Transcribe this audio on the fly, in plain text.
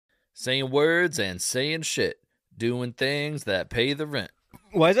saying words and saying shit, doing things that pay the rent.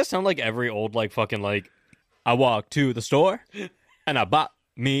 Why does that sound like every old, like, fucking, like, I walked to the store, and I bought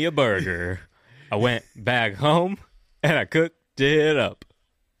me a burger. I went back home, and I cooked it up.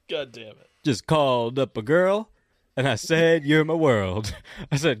 God damn it. Just called up a girl, and I said, you're my world.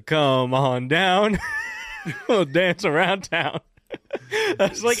 I said, come on down. We'll dance around town.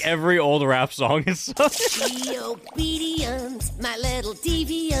 That's like every old rap song. It's so The obedience, my little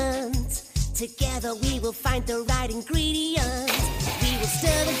deviants. Together we will find the right ingredients. We will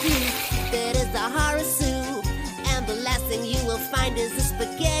stir the goop that is the horror soup. And the last thing you will find is a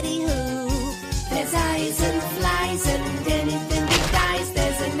spaghetti hoop. There's eyes and flies and anything that dies.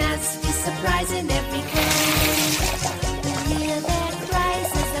 There's a nasty surprise in every crime. The year that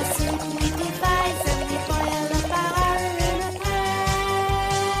rises, the soup we devise, and we boil up our horror in a pan.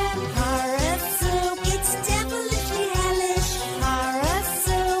 Horror soup, it's devilishly hellish. Horror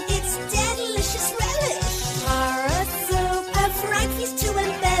soup, it's delicious relish. Horror soup, a fright feast to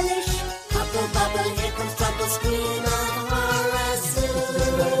embellish. Hubble bubble, here comes trouble, scream of horror soup.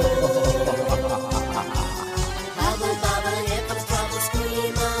 Bubble bubble, here comes trouble,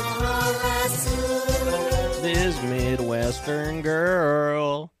 scream of horror soup. This Midwestern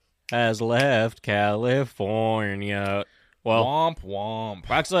girl has left California. Well, Womp womp.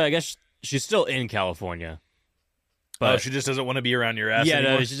 actually, I guess she's still in California. But she just doesn't want to be around your ass Yeah,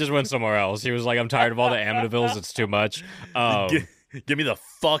 anymore. no, she just went somewhere else. She was like, I'm tired of all the Amityvilles. It's too much. Get me the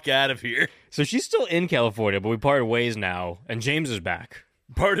fuck out of here. So she's still in California, but we parted ways now, and James is back.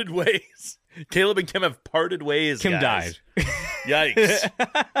 Parted ways. Caleb and Kim have parted ways, Kim guys. died.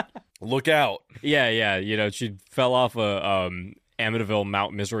 Yikes. Look out. Yeah, you know, she fell off a Amityville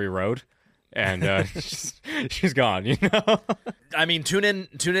Mount Misery Road, and she's gone, you know? I mean, tune in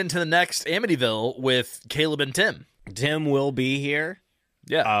to the next Amityville with Caleb and Tim. Tim will be here.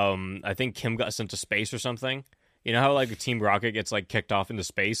 Yeah. I think Kim got sent to space or something. You know how, like, Team Rocket gets, like, kicked off into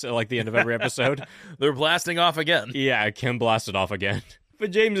space at, like, the end of every episode? They're blasting off again. Yeah, Kim blasted off again.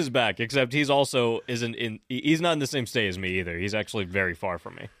 But James is back, except he's also he's not in the same state as me either. He's actually very far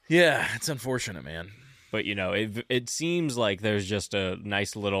from me. Yeah, it's unfortunate, man. But, you know, it seems like there's just a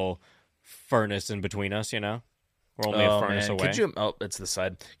nice little furnace in between us, you know? We're only a furnace away. It's the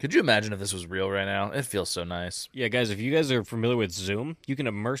side. Could you imagine if this was real right now? It feels so nice. Yeah, guys, if you guys are familiar with Zoom, you can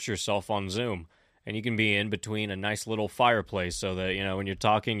immerse yourself on Zoom. And you can be in between a nice little fireplace so that, you know, when you're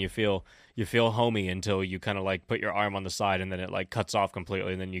talking, you feel homey until you kind of, like, put your arm on the side and then it, like, cuts off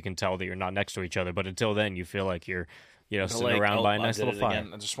completely and then you can tell that you're not next to each other. But until then, you feel like you're, you know, sitting around by a nice little fire.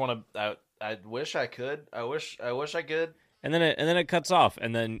 Again. I just want to. I wish I could. I wish I could. And then it cuts off,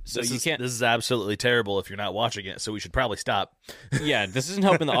 and then so you can't. This is absolutely terrible if you're not watching it. So we should probably stop. Yeah, this isn't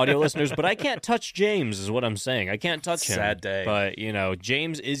helping the audio listeners, but I can't touch James, is what I'm saying. I can't touch him. Sad day. But you know,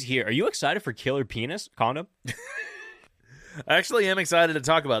 James is here. Are you excited for Killer Penis Condom? I actually am excited to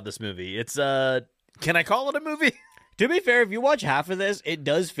talk about this movie. It's can I call it a movie? To be fair, if you watch half of this, it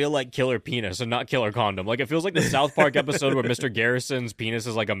does feel like Killer Penis and not Killer Condom. Like, it feels like the South Park episode where Mr. Garrison's penis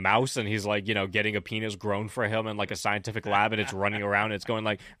is like a mouse and he's, like, you know, getting a penis grown for him in, like, a scientific lab and it's running around and it's going,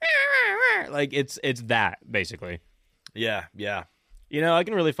 like, like, it's that, basically. Yeah. You know, I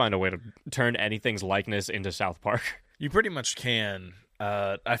can really find a way to turn anything's likeness into South Park. You pretty much can.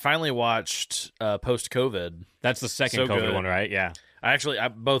 I finally watched Post-COVID. That's the second So COVID good. one, right? Yeah. I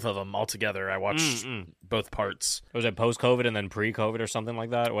both of them all together. I watched both parts. Was it post-COVID and then pre-COVID or something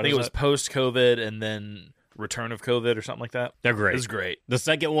like that? I think it was post-COVID and then return of COVID or something like that. They're great. It was great. The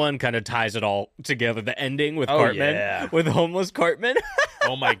second one kind of ties it all together. The ending with Cartman, yeah. with homeless Cartman.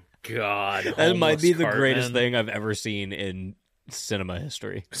 Oh my god. That might be the Homeless greatest Cartman. thing I've ever seen in cinema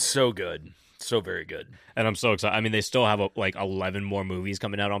history. So good. So very good. And I'm so excited. I mean, they still have like 11 more movies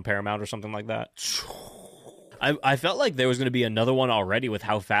coming out on Paramount or something like that. I felt like there was going to be another one already with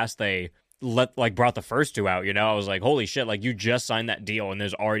how fast they brought the first two out, you know? I was like, holy shit, like, you just signed that deal and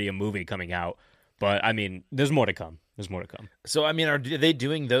there's already a movie coming out. But, I mean, there's more to come. So, I mean, are they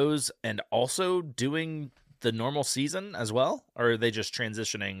doing those and also doing the normal season as well? Or are they just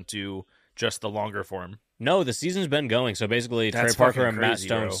transitioning to just the longer form? No, the season's been going. So basically, That's Trey Parker fucking and Matt crazy,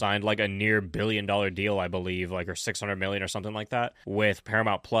 Stone bro. signed like a near $1 billion deal, I believe, like, or $600 million or something like that, with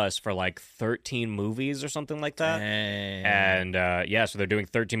Paramount Plus for like 13 movies or something like that. And so they're doing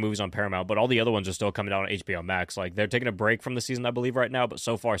 13 movies on Paramount, but all the other ones are still coming out on HBO Max. Like, they're taking a break from the season, I believe, right now, but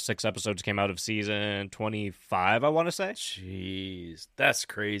so far 6 episodes came out of season 25, I want to say. Jeez, that's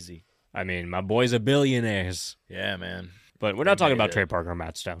crazy. I mean, my boys are billionaires. Yeah, man. But we're not talking about it. Trey Parker and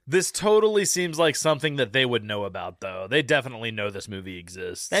Matt Stone. This totally seems like something that they would know about, though. They definitely know this movie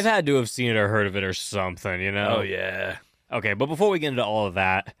exists. They've had to have seen it or heard of it or something, you know? Oh, yeah. Okay, but before we get into all of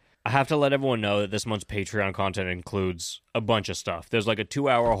that, I have to let everyone know that this month's Patreon content includes a bunch of stuff. There's like a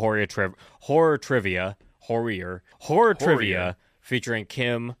 2-hour horror trivia featuring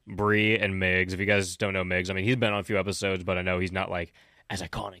Kim, Bree, and Miggs. If you guys don't know Miggs, I mean, he's been on a few episodes, but I know he's not like as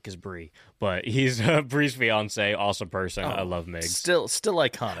iconic as Bree. But he's Bree's fiance, awesome person. I love Miggs. Still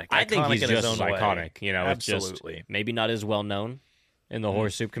iconic. I think he's in just his own as iconic. way. You know, Absolutely. It's just maybe not as well known in the horror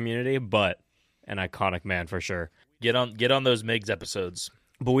soup community, but an iconic man for sure. Get on those Miggs episodes.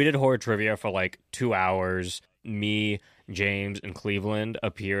 But we did horror trivia for like 2 hours. Me, James, and Cleveland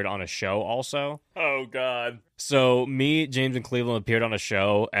appeared on a show also. Oh, God. So me, James, and Cleveland appeared on a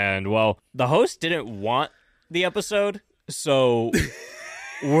show, and, well, the host didn't want the episode, so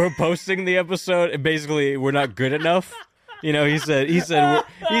we're posting the episode, and basically we're not good enough. You know, he said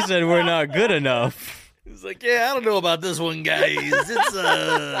we're not good enough. He's like, yeah, I don't know about this one, guys.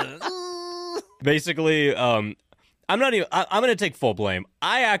 It's, Basically, I'm going to take full blame.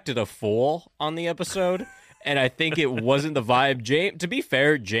 I acted a fool on the episode, and I think it wasn't the vibe. To be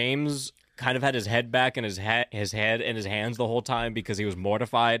fair, James kind of had his head back and his head in his hands the whole time because he was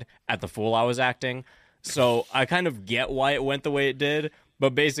mortified at the fool I was acting. So I kind of get why it went the way it did.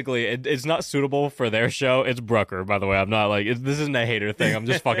 But basically, it's not suitable for their show. It's Brucker, by the way. I'm not like, this isn't a hater thing. I'm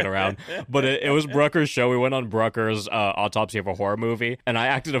just fucking around. But it was Brucker's show. We went on Brucker's autopsy of a horror movie. And I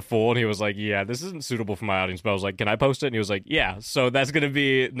acted a fool. And he was like, yeah, this isn't suitable for my audience. But I was like, can I post it? And he was like, yeah. So that's going to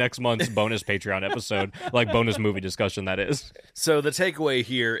be next month's bonus Patreon episode. Like bonus movie discussion, that is. So the takeaway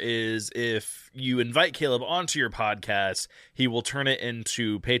here is if you invite Caleb onto your podcast, he will turn it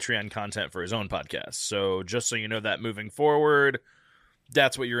into Patreon content for his own podcast. So just so you know that moving forward,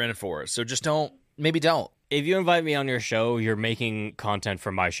 that's what you're in it for. So just maybe don't. If you invite me on your show, you're making content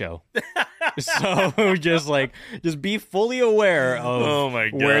for my show. So just be fully aware of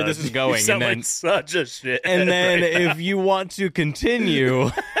where this is going. You sound like such a shit. And then if you want to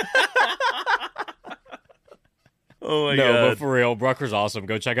continue. Oh my God. No, but for real, Brucker's awesome.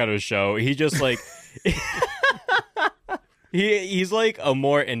 Go check out his show. He just like He's like a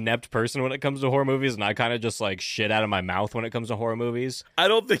more inept person when it comes to horror movies, and I kind of just like shit out of my mouth when it comes to horror movies. I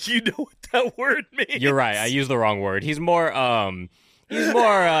don't think you know what that word means. You're right. I used the wrong word. He's more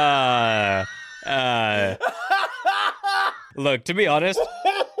Look, to be honest,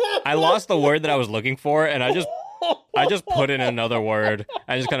 I lost the word that I was looking for, and I just put in another word.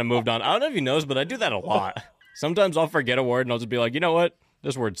 I just kind of moved on. I don't know if he knows, but I do that a lot. Sometimes I'll forget a word, and I'll just be like, you know what?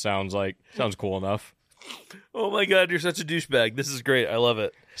 This word sounds cool enough. Oh my God, you're such a douchebag. This is great. I love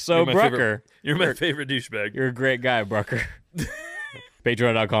it. So, Brucker. You're my favorite douchebag. You're a great guy, Brucker.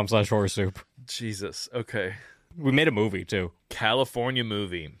 Patreon.com/horrorsoup. Jesus. Okay. We made a movie, too. California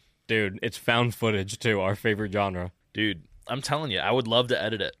movie. Dude, it's found footage, too. Our favorite genre. Dude, I'm telling you, I would love to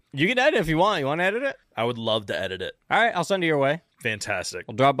edit it. You can edit if you want. You want to edit it? I would love to edit it. All right, I'll send it your way. Fantastic.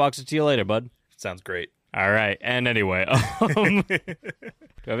 I'll Dropbox it to you later, bud. Sounds great. All right. And anyway, do you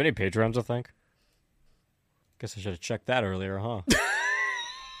have any Patreons, I think? Guess I should have checked that earlier, huh?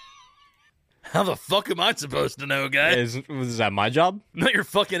 How the fuck am I supposed to know, guy? Is that my job? Not your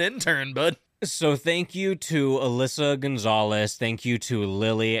fucking intern, bud. So thank you to Alyssa Gonzalez, thank you to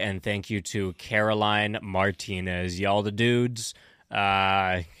Lily, and thank you to Caroline Martinez. Y'all the dudes.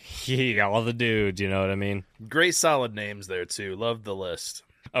 Y'all the dudes, you know what I mean? Great solid names there, too. Love the list.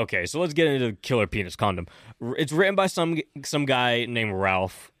 Okay, so let's get into Killer Penis Condom. It's written by some guy named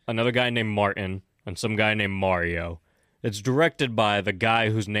Ralph, another guy named Martin, and some guy named Mario. It's directed by the guy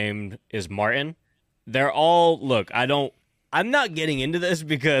whose name is Martin. They're all, look, I'm not getting into this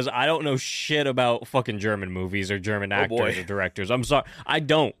because I don't know shit about fucking German movies or German actors or directors. I'm sorry, I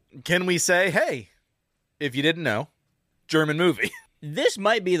don't. Can we say, hey, if you didn't know, German movie? This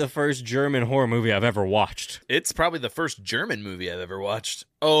might be the first German horror movie I've ever watched. It's probably the first German movie I've ever watched.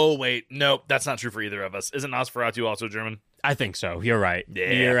 Oh, wait, nope, that's not true for either of us. Isn't Nosferatu also German? I think so. You're right.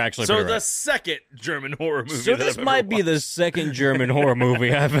 Yeah. You're actually so pretty right. The second German horror movie. So this might be the second German horror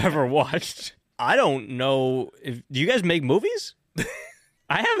movie I've ever watched. I don't know. Do you guys make movies?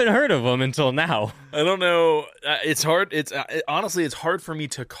 I haven't heard of them until now. I don't know. It's hard. Honestly, it's hard for me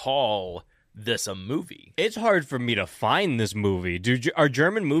to call this a movie. It's hard for me to find this movie. Are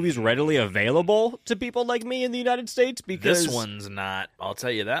German movies readily available to people like me in the United States? Because this one's not. I'll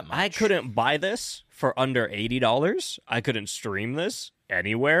tell you that much. I couldn't buy this for under $80. I couldn't stream this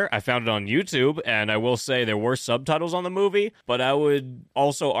anywhere. I found it on YouTube, and I will say there were subtitles on the movie, but I would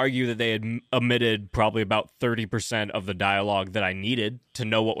also argue that they had omitted probably about 30% of the dialogue that I needed to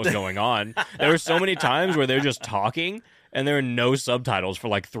know what was going on. There were so many times where they're just talking, and there are no subtitles for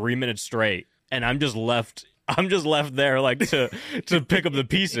like 3 minutes straight, and I'm just left I'm just left there like to pick up the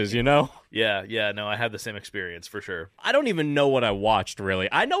pieces, you know? Yeah, no, I had the same experience for sure. I don't even know what I watched, really.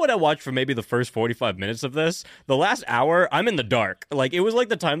 I know what I watched for maybe the first 45 minutes of this. The last hour, I'm in the dark. Like, it was like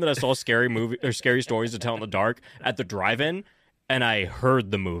the time that I saw scary stories to tell in the dark at the drive-in, and I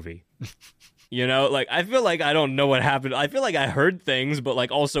heard the movie. You know, like, I feel like I don't know what happened. I feel like I heard things, but,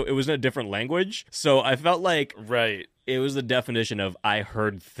 like, also it was in a different language. So I felt like it was the definition of I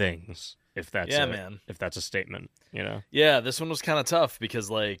heard things. If that's if that's a statement, you know? Yeah, this one was kind of tough because,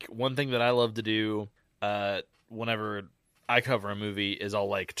 like, one thing that I love to do whenever I cover a movie is I'll,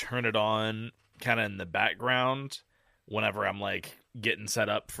 like, turn it on kind of in the background whenever I'm, like, getting set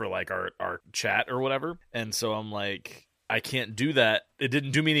up for, like, our chat or whatever. And so I'm like, I can't do that. It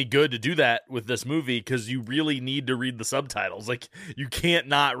didn't do me any good to do that with this movie because you really need to read the subtitles. Like, you can't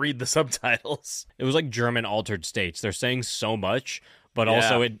not read the subtitles. It was like German altered states. They're saying so much, but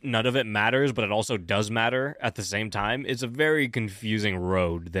also none of it matters, but it also does matter at the same time. It's a very confusing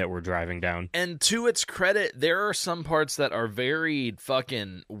road that we're driving down. And to its credit, there are some parts that are very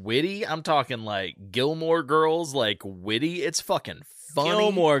fucking witty. I'm talking like Gilmore Girls, like witty. It's fucking funny.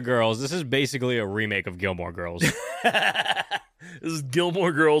 Gilmore Girls. This is basically a remake of Gilmore Girls. This is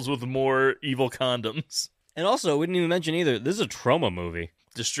Gilmore Girls with more evil condoms. And also, we didn't even mention either, this is a Troma movie.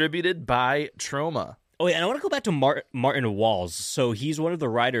 Distributed by Troma. Oh, yeah, and I want to go back to Martin Walls. So he's one of the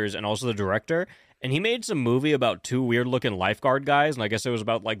writers and also the director, and he made some movie about two weird-looking lifeguard guys, and I guess it was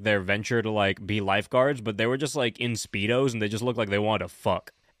about, like, their venture to, like, be lifeguards, but they were just, like, in Speedos, and they just looked like they wanted to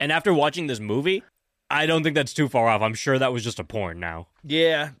fuck. And after watching this movie, I don't think that's too far off. I'm sure that was just a porn now.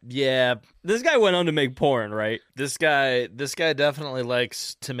 Yeah. This guy went on to make porn, right? This guy definitely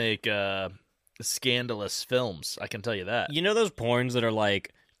likes to make scandalous films, I can tell you that. You know those porns that are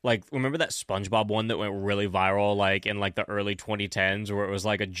like, remember that SpongeBob one that went really viral, like, in, like, the early 2010s, where it was,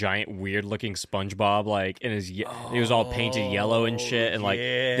 like, a giant, weird-looking SpongeBob, like, and he was all painted yellow and shit, and, like,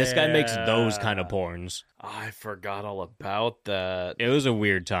 this guy makes those kind of porns. I forgot all about that. It was a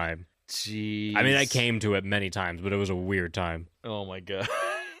weird time. Jeez. I mean, I came to it many times, but it was a weird time. Oh, my God.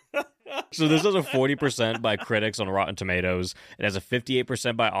 So this has a 40% by critics on Rotten Tomatoes. It has a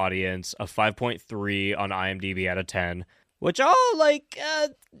 58% by audience, a 5.3 on IMDb out of 10. Which,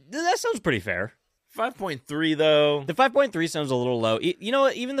 that sounds pretty fair. 5.3, though. The 5.3 sounds a little low. You know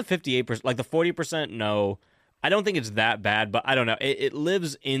what? Even the 58%, like the 40%, no. I don't think it's that bad, but I don't know. It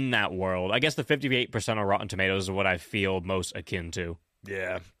lives in that world. I guess the 58% on Rotten Tomatoes is what I feel most akin to.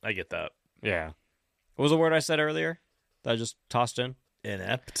 Yeah, I get that. Yeah. What was the word I said earlier that I just tossed in?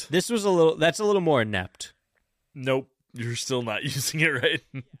 Inept? That's a little more inept. Nope. You're still not using it right.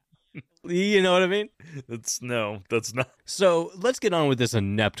 You know what I mean? That's not. So let's get on with this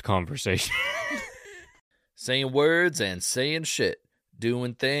inept conversation. Saying words and saying shit.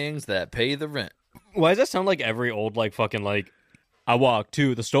 Doing things that pay the rent. Why does that sound like every old, like, fucking, like, I walked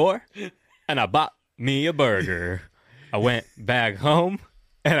to the store and I bought me a burger. I went back home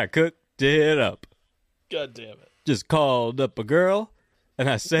and I cooked it up. God damn it. Just called up a girl and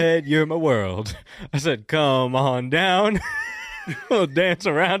I said, you're my world. I said, come on down. We'll dance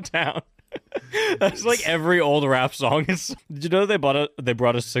around town. That's like every old rap song. Did you know they brought a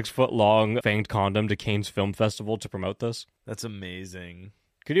 6-foot-long fanged condom to Cannes Film Festival to promote this? That's amazing.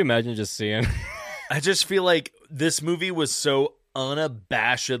 Could you imagine just seeing? I just feel like this movie was so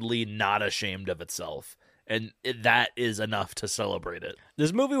unabashedly not ashamed of itself. And that is enough to celebrate it.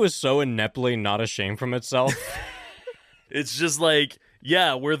 This movie was so ineptly not ashamed from itself. It's just like,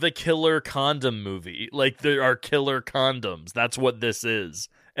 yeah, we're the killer condom movie. Like, there are killer condoms. That's what this is.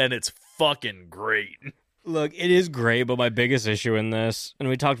 And it's fucking great. Look, it is great, but my biggest issue in this, and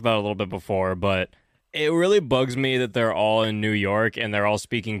we talked about it a little bit before, but it really bugs me that they're all in New York and they're all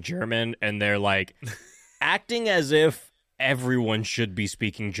speaking German and they're like acting as if everyone should be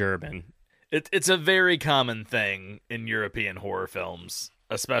speaking German. It's a very common thing in European horror films,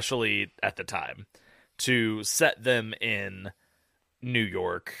 especially at the time, to set them in New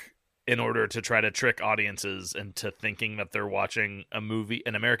York in order to try to trick audiences into thinking that they're watching a movie,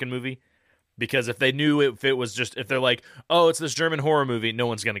 an American movie. Because if they knew if they're like, oh, it's this German horror movie, no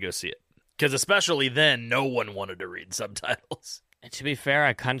one's going to go see it. Because especially then, no one wanted to read subtitles. And to be fair,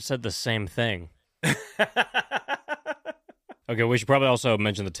 I kind of said the same thing. Okay, we should probably also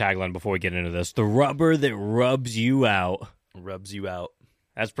mention the tagline before we get into this. The rubber that rubs you out. Rubs you out.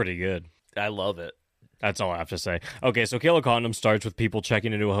 That's pretty good. I love it. That's all I have to say. Okay, so Killer Condom starts with people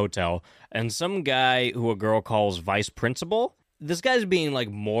checking into a hotel, and some guy who a girl calls vice principal. This guy's being, like,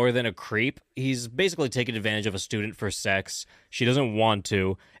 more than a creep. He's basically taking advantage of a student for sex. She doesn't want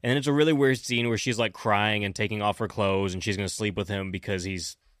to. And then it's a really weird scene where she's, like, crying and taking off her clothes, and she's going to sleep with him because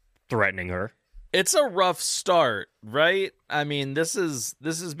he's threatening her. It's a rough start, right? I mean, this is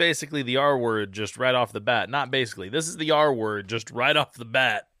basically the R word just right off the bat. Not basically. This is the R word just right off the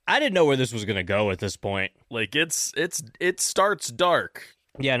bat. I didn't know where this was going to go at this point. Like, it starts dark.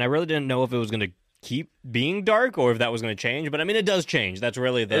 Yeah, and I really didn't know if it was going to keep being dark or if that was going to change. But, I mean, it does change. That's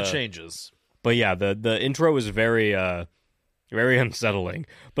really It changes. But, yeah, the intro is very, very unsettling.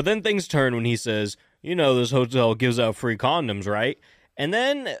 But then things turn when he says, you know, this hotel gives out free condoms, right? And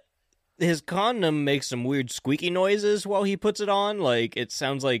then his condom makes some weird squeaky noises while he puts it on. Like, it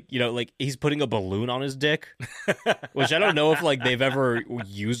sounds like, you know, like he's putting a balloon on his dick. Which I don't know if, like, they've ever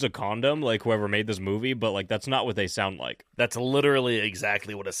used a condom, like, whoever made this movie, but, like, that's not what they sound like. That's literally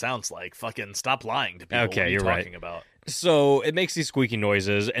exactly what it sounds like. Fucking stop lying to people. Okay, what are you you're talking right. about? So it makes these squeaky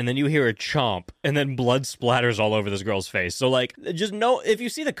noises, and then you hear a chomp, and then blood splatters all over this girl's face. So, like, just know, if you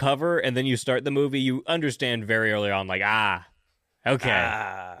see the cover and then you start the movie, you understand very early on, like,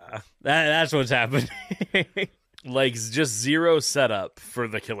 okay. That's what's happening. Like, just zero setup for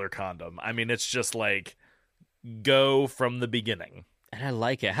the killer condom. I mean, it's just like, go from the beginning. And I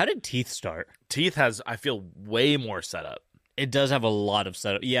like it. How did Teeth start? Teeth has, I feel, way more setup. It does have a lot of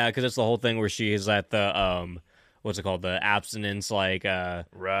setup. Yeah, because it's the whole thing where she is at the, what's it called? The abstinence, like, Right.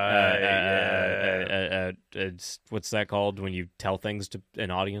 what's that called when you tell things to an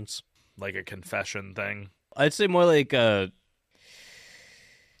audience? Like a confession thing. I'd say more like,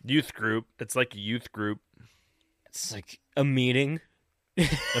 Youth group. It's like a youth group. it's like a meeting.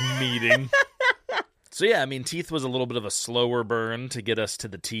 A meeting. So yeah, I mean, Teeth was a little bit of a slower burn to get us to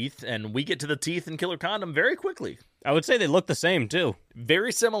the teeth, and we get to the teeth in Killer Condom very quickly. I would say they look the same, too.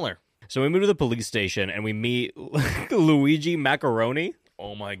 Very similar. So we move to the police station, and we meet Luigi Macaroni.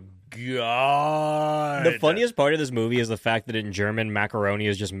 Oh my god. The funniest part of this movie is the fact that in German, macaroni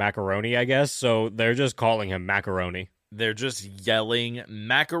is just macaroni, I guess, so they're just calling him Macaroni. They're just yelling,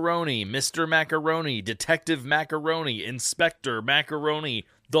 Macaroni, Mr. Macaroni, Detective Macaroni, Inspector Macaroni,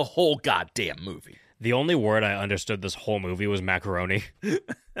 the whole goddamn movie. The only word I understood this whole movie was macaroni.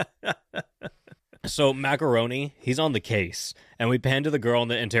 So Macaroni, he's on the case, and we pan to the girl in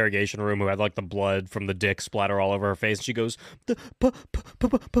the interrogation room who had like the blood from the dick splatter all over her face. She goes, "The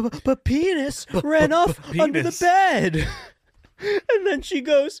penis ran off under the bed," and then she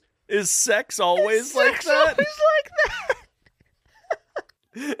goes, "Is sex always like that?"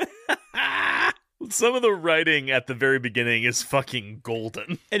 Some of the writing at the very beginning is fucking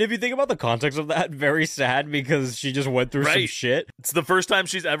golden. And if you think about the context of that, very sad because she just went through some shit. It's the first time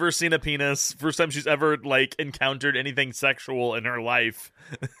she's ever seen a penis, first time she's ever, like, encountered anything sexual in her life,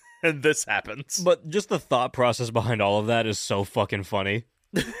 and this happens. But just the thought process behind all of that is so fucking funny.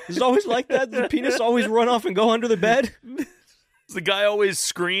 It's always like that? The penis always run off and go under the bed? Does the guy always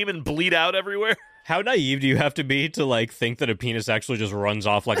scream and bleed out everywhere? How naive do you have to be to, like, think that a penis actually just runs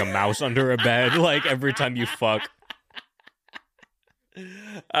off like a mouse under a bed, like, every time you fuck?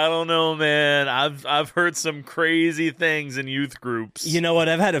 I don't know, man. I've heard some crazy things in youth groups. You know what?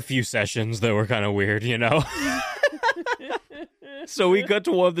 I've had a few sessions that were kind of weird, you know? So we cut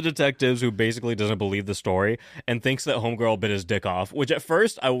to one of the detectives who basically doesn't believe the story and thinks that homegirl bit his dick off, which at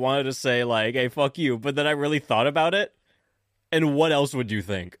first I wanted to say, like, hey, fuck you, but then I really thought about it, and what else would you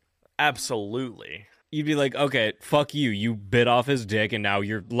think? Absolutely. You'd be like, okay, fuck you. You bit off his dick and now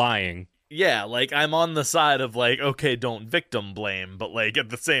you're lying. Yeah, like, I'm on the side of, like, okay, don't victim blame, but, like, at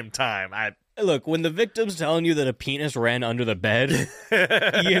the same time, Look, when the victim's telling you that a penis ran under the bed,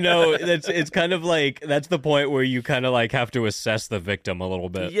 you know, it's kind of like, that's the point where you kind of, like, have to assess the victim a little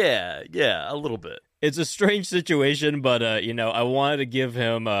bit. Yeah, a little bit. It's a strange situation, but, you know, I wanted to give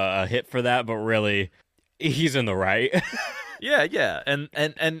him a hit for that, but really, he's in the right. Yeah,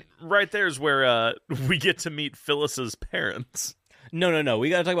 and right there's where we get to meet Phyllis's parents. No, we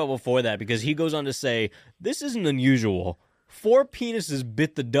gotta talk about before that, because he goes on to say, this isn't unusual. 4 penises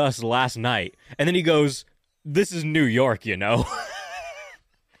bit the dust last night. And then he goes, this is New York, you know?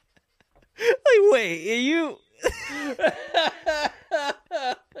 Like, wait, are you...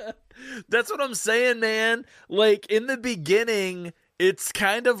 That's what I'm saying, man. Like, in the beginning, it's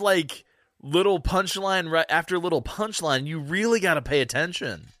kind of like... little punchline right after little punchline, you really got to pay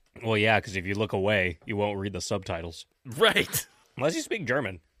attention. Well, yeah, because if you look away, you won't read the subtitles. Right. Unless you speak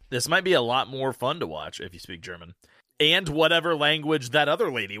German. This might be a lot more fun to watch if you speak German. And whatever language that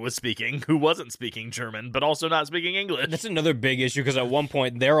other lady was speaking, who wasn't speaking German, but also not speaking English. That's another big issue, because at one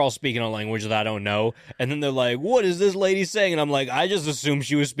point, they're all speaking a language that I don't know, and then they're like, what is this lady saying? And I'm like, I just assumed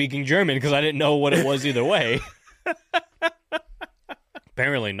she was speaking German, because I didn't know what it was either way.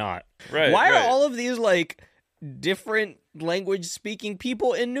 Apparently not. Right. Why are all of these, like, different language-speaking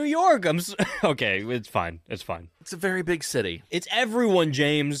people in New York? Okay, it's fine. It's fine. It's a very big city. It's everyone,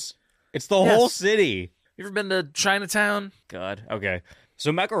 James. It's the whole city. You ever been to Chinatown? God. Okay.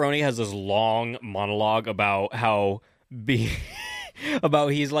 So Macaroni has this long monologue about how about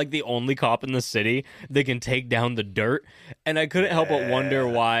he's like the only cop in the city that can take down the dirt. And I couldn't help but wonder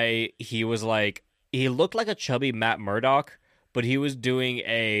why he was like, he looked like a chubby Matt Murdock, but he was doing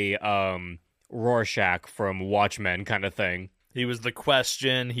a Rorschach from Watchmen kind of thing. He was the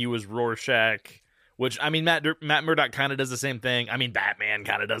Question. He was Rorschach. Which, I mean, Matt Murdock kind of does the same thing. I mean, Batman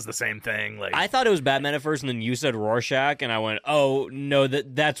kind of does the same thing. Like, I thought it was Batman at first, and then you said Rorschach, and I went, oh, no,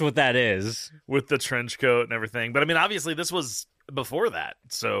 that's what that is. With the trench coat and everything. But, I mean, obviously, this was before that,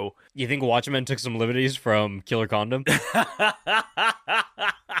 so... You think Watchmen took some liberties from Killer Condom?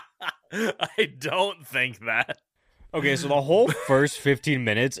 I don't think that. Okay, so the whole first 15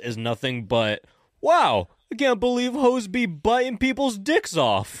 minutes is nothing but, wow, I can't believe hoes be biting people's dicks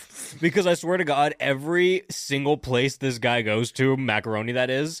off. Because I swear to God, every single place this guy goes to, Macaroni that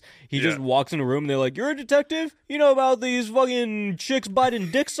is, he just walks in a room and they're like, you're a detective? You know about these fucking chicks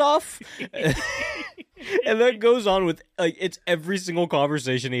biting dicks off? And that goes on with, like, it's every single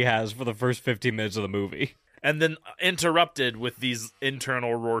conversation he has for the first 15 minutes of the movie. And then interrupted with these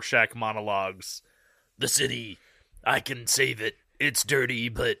internal Rorschach monologues. The city, I can say that it's dirty,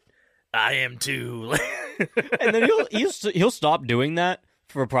 but I am too. And then he'll stop doing that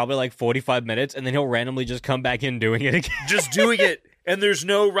for probably like 45 minutes, and then he'll randomly just come back in doing it again. Just doing it, and there's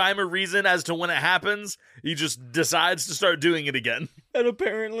no rhyme or reason as to when it happens. He just decides to start doing it again. And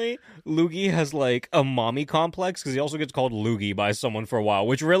apparently, Loogie has like a mommy complex, because he also gets called Loogie by someone for a while,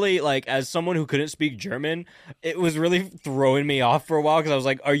 which really, like, as someone who couldn't speak German, it was really throwing me off for a while, because I was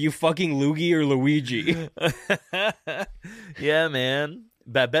like, are you fucking Loogie or Luigi? Yeah, man.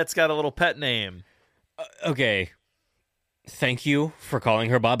 Babette's got a little pet name. Okay. Thank you for calling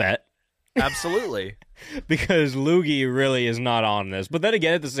her Babette. Absolutely. Because Loogie really is not on this. But then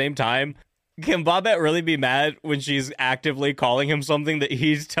again, at the same time, can Babette really be mad when she's actively calling him something that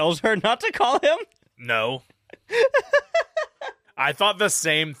he tells her not to call him? No. I thought the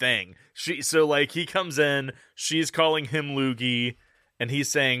same thing. So like he comes in, she's calling him Loogie, and he's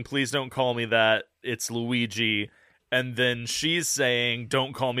saying, please don't call me that. It's Luigi. And then she's saying,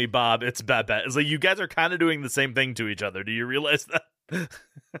 don't call me Bob, it's Babette. It's like, you guys are kind of doing the same thing to each other. Do you realize that?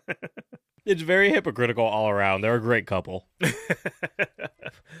 It's very hypocritical all around. They're a great couple.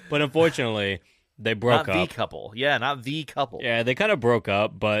 But unfortunately, they broke up. Not the couple. Yeah, not the couple. Yeah, they kind of broke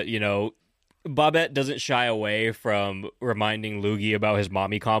up, but, you know, Babette doesn't shy away from reminding Loogie about his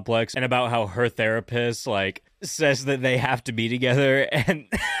mommy complex and about how her therapist, like, says that they have to be together, and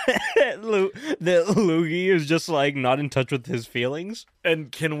that Loogie is just, like, not in touch with his feelings.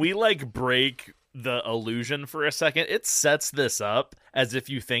 And can we, like, break the illusion for a second? It sets this up as if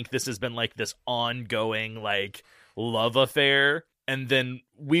you think this has been, like, this ongoing, like, love affair, and then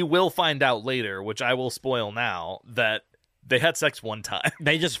we will find out later, which I will spoil now, that they had sex one time.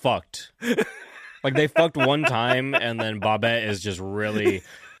 They just fucked. Like, they fucked one time, and then Babette is just really...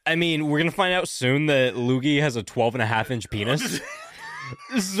 I mean, we're going to find out soon that Loogie has a 12.5-inch penis.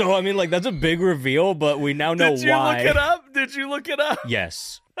 So, I mean, like, that's a big reveal, but we now know why. Did you look it up? Did you look it up?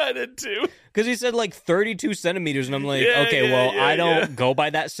 Yes. I did too. Because he said, like, 32 centimeters, and I'm like, I don't go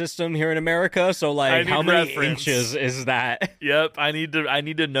by that system here in America, so, like, how many inches is that? Yep, I need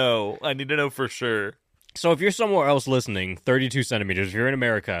to know. I need to know for sure. So if you're somewhere else listening, 32 centimeters, if you're in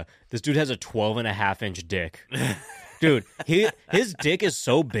America, this dude has a 12.5-inch dick. Dude, his dick is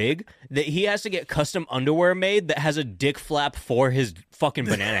so big that he has to get custom underwear made that has a dick flap for his fucking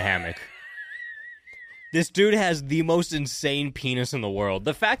banana hammock. This dude has the most insane penis in the world.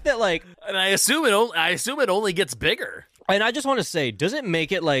 The fact that, like... And I assume it only gets bigger. And I just want to say, does it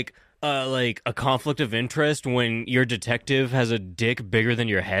make it, like a conflict of interest when your detective has a dick bigger than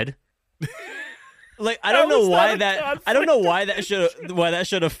your head? Like, I don't know why that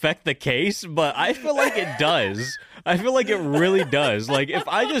should affect the case, but I feel like it does. I feel like it really does. Like, if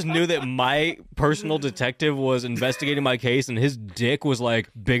I just knew that my personal detective was investigating my case and his dick was, like,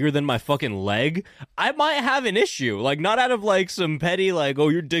 bigger than my fucking leg, I might have an issue. Like, not out of, like, some petty, like, oh,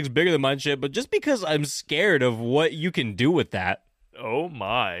 your dick's bigger than mine shit, but just because I'm scared of what you can do with that. Oh,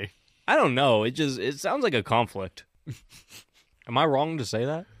 my. I don't know. It sounds like a conflict. Am I wrong to say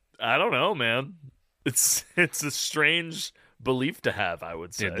that? I don't know, man. It's a strange belief to have, I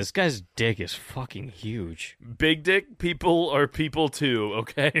would say. Dude, this guy's dick is fucking huge. Big dick people are people too,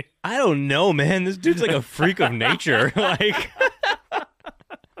 okay? I don't know, man. This dude's like a freak of nature. Like,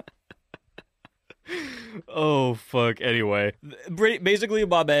 oh, fuck. Anyway, basically,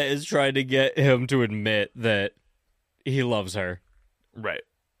 Babette is trying to get him to admit that he loves her. Right.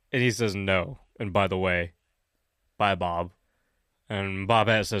 And he says no. And by the way, bye, Bob. And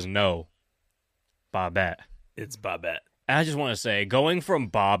Bobette says, no, Bobette. It's Bobette. And I just want to say, going from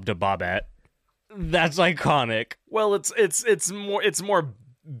Bob to Bobette, that's iconic. Well, it's more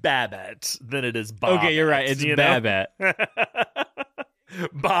Babette than it is Bob. Okay, you're right. It's Babette.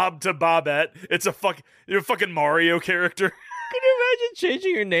 Bob to Bobette. It's you're a fucking Mario character. Can you imagine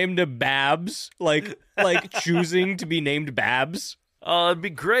changing your name to Babs? Like choosing to be named Babs? It'd be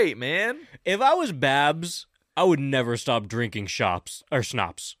great, man. If I was Babs, I would never stop drinking schnapps.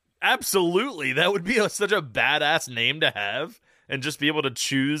 Absolutely. That would be such a badass name to have, and just be able to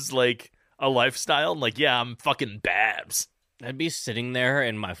choose, like, a lifestyle. And, like, yeah, I'm fucking Babs. I'd be sitting there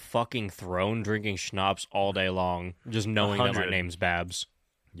in my fucking throne drinking schnapps all day long, just knowing that my name's Babs.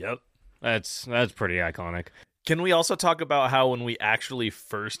 Yep. That's pretty iconic. Can we also talk about how when we actually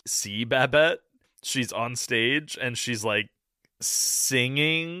first see Babette, she's on stage and she's, like,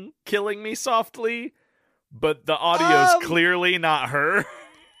 singing Killing Me Softly, but the audio's clearly not her?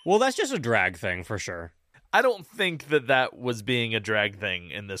 Well, that's just a drag thing for sure. I don't think that was being a drag thing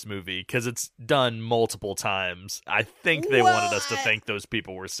in this movie, because it's done multiple times. I think they wanted us to think those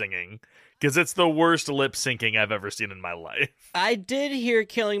people were singing, because it's the worst lip syncing I've ever seen in my life. I did hear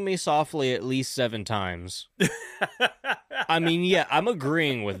Killing Me Softly at least 7 times. I mean, yeah, I'm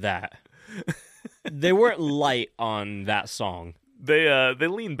agreeing with that. They weren't light on that song. They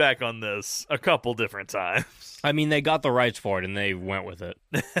leaned back on this a couple different times. I mean, they got the rights for it, and they went with it.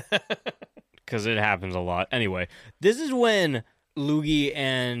 Because it happens a lot. Anyway, this is when Loogie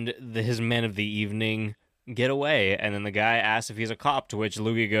and his man of the evening get away, and then the guy asks if he's a cop, to which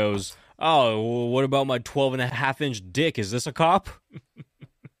Loogie goes, oh, well, what about my 12.5-inch dick? Is this a cop?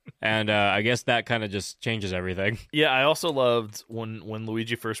 And I guess that kind of just changes everything. Yeah, I also loved when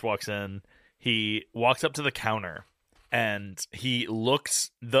Luigi first walks in, he walks up to the counter, and he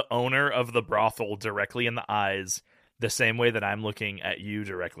looks the owner of the brothel directly in the eyes, the same way that I'm looking at you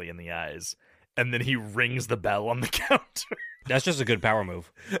directly in the eyes. And then he rings the bell on the counter. That's just a good power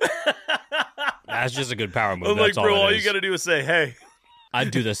move. That's just a good power move. I'm That's like, bro, all you got to do is say, hey.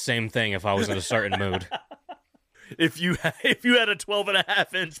 I'd do the same thing if I was in a certain mood. If you had a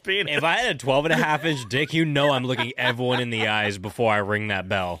 12.5-inch penis. If I had a 12.5-inch dick, you know I'm looking everyone in the eyes before I ring that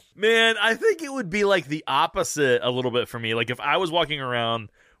bell. Man, I think it would be like the opposite a little bit for me. Like if I was walking around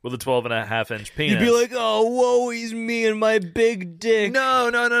with a 12.5-inch penis. You'd be like, oh, whoa, he's me and my big dick.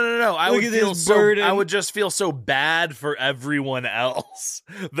 No. I would feel so. I would just feel so bad for everyone else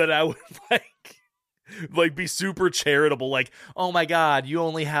that I would like be super charitable. Like, oh my God, you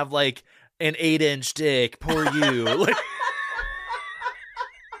only have like an 8-inch dick. Poor you. Like,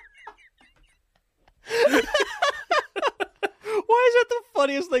 why is that the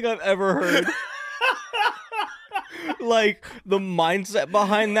funniest thing I've ever heard? Like, the mindset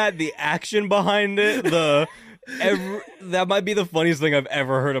behind that, the action behind it, that might be the funniest thing I've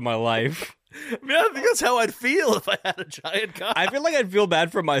ever heard in my life. I mean, I think that's how I'd feel if I had a giant cock. I feel like I'd feel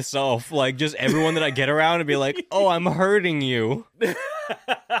bad for myself. Like, just everyone that I get around and be like, oh, I'm hurting you.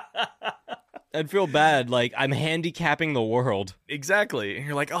 I'd feel bad. Like, I'm handicapping the world. Exactly. And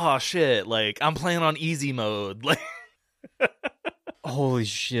you're like, oh, shit. Like, I'm playing on easy mode. Like... Holy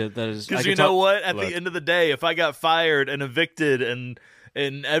shit, that is... Because you know what? At the end of the day, if I got fired and evicted and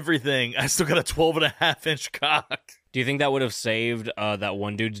everything, I still got a 12.5-inch cock. Do you think that would have saved that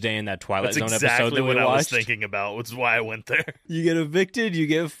one dude's day in that Twilight Zone That's episode that we what watched? I was thinking about, which is why I went there. You get evicted, you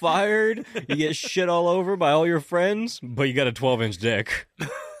get fired, you get shit all over by all your friends, but you got a 12-inch dick.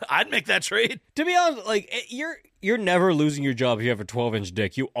 I'd make that trade. To be honest, like, you're never losing your job if you have a 12-inch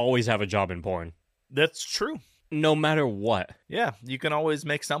dick. You always have a job in porn. That's true. No matter what. Yeah, you can always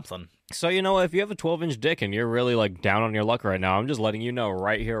make something. So, you know, if you have a 12-inch dick and you're really, like, down on your luck right now, I'm just letting you know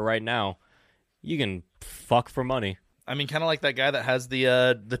right here, right now, you can fuck for money. I mean, kind of like that guy that has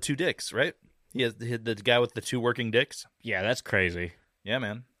the 2 dicks, right? He has the guy with the 2 working dicks. Yeah, that's crazy. Yeah,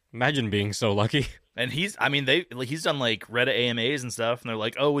 man. Imagine being so lucky. And he's done, like, Reddit AMAs and stuff, and they're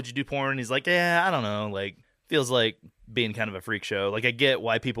like, oh, would you do porn? And he's like, yeah, I don't know, like, feels like being kind of a freak show. Like, I get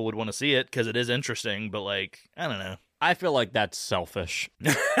why people would want to see it, because it is interesting, but, like, I don't know. I feel like that's selfish.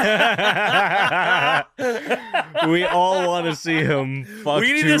 We all want to see him fuck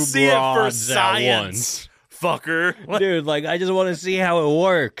we need 2 to see it for broads science, at once. Fucker. Dude, like, I just want to see how it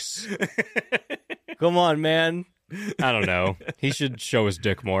works. Come on, man. I don't know. He should show his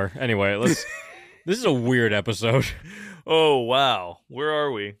dick more. Anyway, this is a weird episode. Oh, wow. Where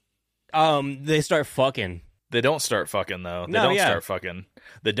are we? They start fucking. They don't start fucking, though. They No, don't yeah. start fucking.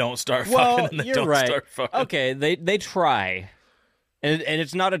 They don't start Well, fucking, and they you're don't right. start fucking. Okay, they try. And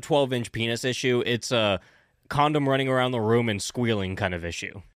it's not a 12-inch penis issue. It's a condom running around the room and squealing kind of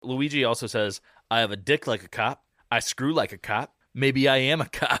issue. Luigi also says, I have a dick like a cop. I screw like a cop. maybe I am a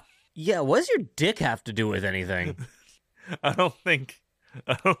cop. Yeah, what does your dick have to do with anything? I don't know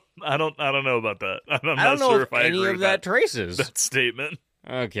about that. I'm I not don't know sure if I any agree of with that traces. that statement.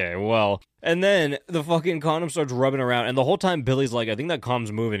 Okay, well, and then the fucking condom starts rubbing around, and the whole time Billy's like, I think that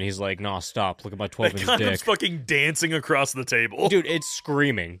condom's moving. He's like, nah, stop. Look at my 12-inch That condom's dick. fucking dancing across the table. Dude, it's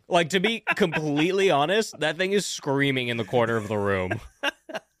screaming. Like, to be completely honest, that thing is screaming in the corner of the room.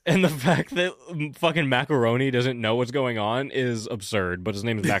 And the fact that fucking Macaroni doesn't know what's going on is absurd, but his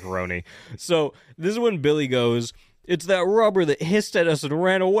name is Macaroni. So this is when Billy goes, it's that rubber that hissed at us and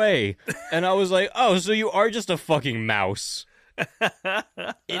ran away. And I was like, oh, so you are just a fucking mouse.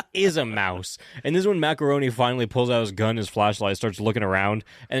 It is a mouse. And this is when Macaroni finally pulls out his gun, his flashlight, starts looking around,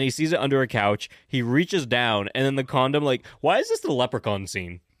 and he sees it under a couch. He reaches down, and then the condom, like, why is this the leprechaun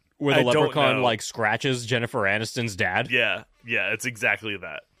scene? Where the I don't leprechaun, know. like, scratches Jennifer Aniston's dad? Yeah, it's exactly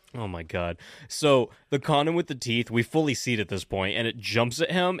that. Oh my god. So the condom with the teeth, we fully see it at this point, and it jumps at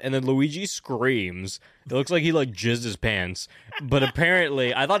him, and then Luigi screams. It looks like he like jizzed his pants. But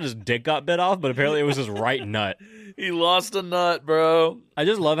apparently, I thought his dick got bit off, but apparently it was his right nut. He lost a nut, bro. I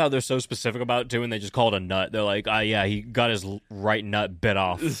just love how they're so specific about it too, and they just call it a nut. They're like, yeah, he got his right nut bit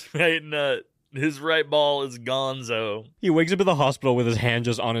off. His right nut. His right ball is gonzo. He wakes up in the hospital with his hand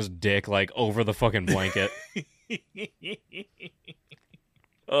just on his dick, like over the fucking blanket.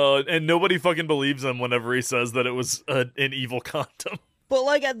 And nobody fucking believes him whenever he says that it was an evil condom. But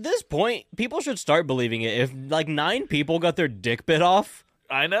like at this point, people should start believing it. If like 9 people got their dick bit off,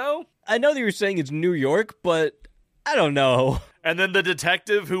 I know. I know that you're saying it's New York, but I don't know. And then the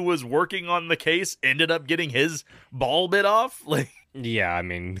detective who was working on the case ended up getting his ball bit off. Like, Yeah, I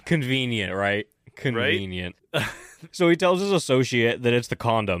mean, convenient, right? Convenient. So he tells his associate that it's the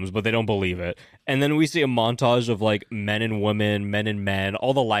condoms, but they don't believe it. And then we see a montage of like men and women, men and men,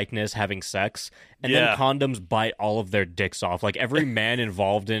 all the likeness having sex. And Yeah. then condoms bite all of their dicks off. Like every man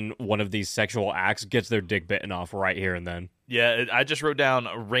involved in one of these sexual acts gets their dick bitten off right here and then. yeah, I just wrote down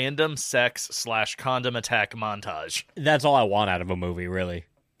random sex / condom attack montage. That's all I want out of a movie, really.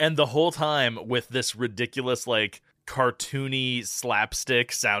 And the whole time with this ridiculous, like, cartoony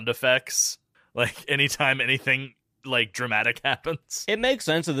slapstick sound effects. Like, anytime anything, like, dramatic happens. It makes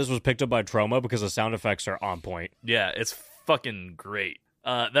sense that this was picked up by Troma because the sound effects are on point. Yeah, it's fucking great.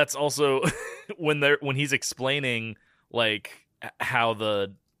 That's also when he's explaining, like, how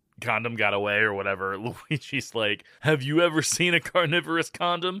the condom got away or whatever, Luigi's like, have you ever seen a carnivorous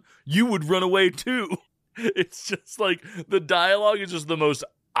condom? You would run away too. It's just like, the dialogue is just the most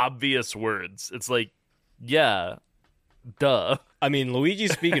obvious words. It's like, yeah, duh. I mean,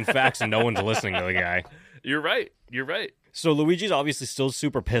 Luigi's speaking facts and no one's listening to the guy. You're right. So Luigi's obviously still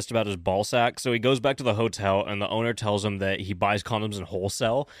super pissed about his ball sack, so he goes back to the hotel, and the owner tells him that he buys condoms in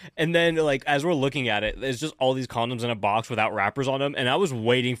wholesale. And then, like, as we're looking at it, there's just all these condoms in a box without wrappers on them, and I was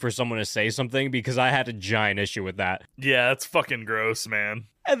waiting for someone to say something because I had a giant issue with that. Yeah, that's fucking gross, man.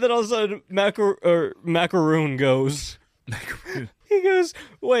 And then all of a sudden, Macaroon goes... He goes,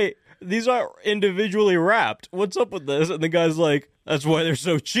 wait, these are individually wrapped. What's up with this? And the guy's like, that's why they're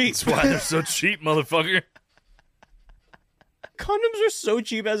so cheap. That's why they're so cheap, motherfucker. Condoms are so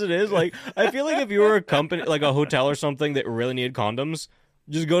cheap as it is. Like, I feel like if you were a company, like a hotel or something that really needed condoms,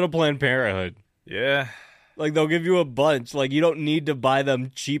 just go to Planned Parenthood. Yeah. Like, they'll give you a bunch. Like, you don't need to buy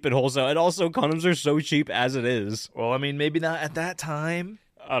them cheap at wholesale. And also, condoms are so cheap as it is. Well, I mean, maybe not at that time.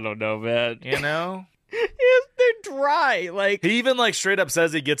 I don't know, man. You know? Yes, they're dry. Like, He even, like, straight up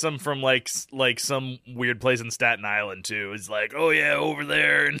says he gets them from, like some weird place in Staten Island, too. He's like, oh, yeah, over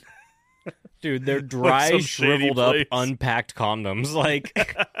there. And dude, they're dry, some shady shriveled up, place. unpacked condoms. Like,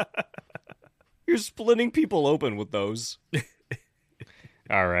 you're splitting people open with those.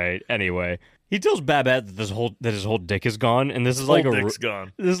 All right. Anyway, he tells Babette that his whole dick is gone, and this is like whole dick's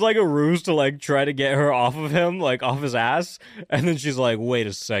gone. this is like a ruse to like try to get her off of him, like off his ass. And then she's like, "Wait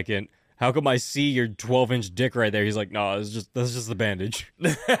a second. How come I see your 12-inch dick right there?" He's like, "No, that's just the bandage."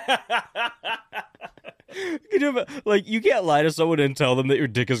 Could you, like, you can't lie to someone and tell them that your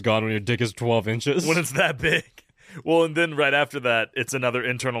dick is gone when your dick is 12 inches. When it's that big. Well, and then right after that, it's another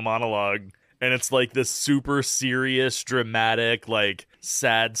internal monologue, and it's like this super serious, dramatic, like,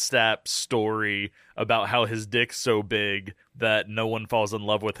 sad sap story about how his dick's so big that no one falls in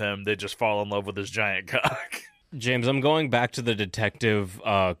love with him. They just fall in love with his giant cock. James, I'm going back to the detective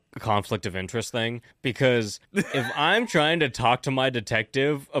conflict of interest thing, because if I'm trying to talk to my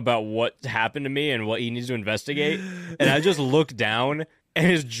detective about what happened to me and what he needs to investigate, and I just look down and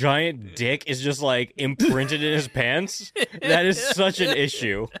his giant dick is just like imprinted in his pants, that is such an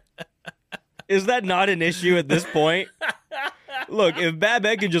issue. Is that not an issue at this point? Look, if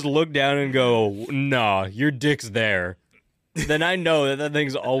Babette could just look down and go, nah, your dick's there, then I know that that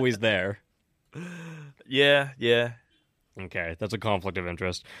thing's always there. Yeah. Okay, that's a conflict of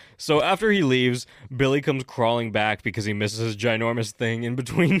interest. So after he leaves, Billy comes crawling back because he misses his ginormous thing in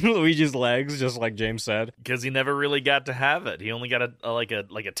between Luigi's legs, just like James said. Because he never really got to have it. He only got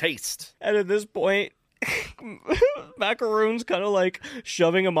a taste. And at this point, Macaroon's kind of like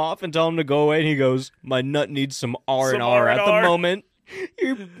shoving him off and telling him to go away, and he goes, "My nut needs some R&R at the moment.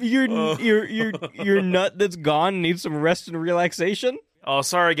 Your nut that's gone needs some rest and relaxation." Oh,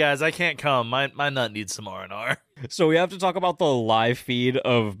 sorry guys, I can't come. My nut needs some R&R. So we have to talk about the live feed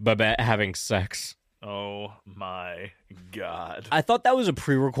of Babette having sex. Oh my god. I thought that was a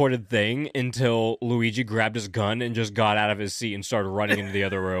pre-recorded thing until Luigi grabbed his gun and just got out of his seat and started running into the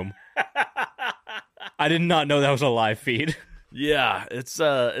other room. I did not know that was a live feed. Yeah,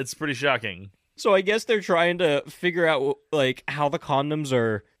 it's pretty shocking. So I guess they're trying to figure out like how the condoms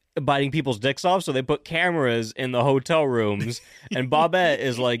are biting people's dicks off, so they put cameras in the hotel rooms, and Babette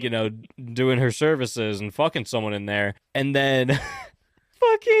is like, doing her services and fucking someone in there, and then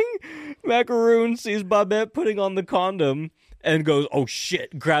fucking Macaroon sees Babette putting on the condom and goes, "Oh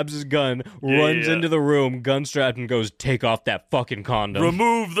shit," grabs his gun, runs into the room, gun strapped, and goes, "Take off that fucking condom.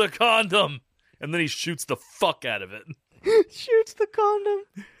 Remove the condom!" And then he shoots the fuck out of it. Shoots the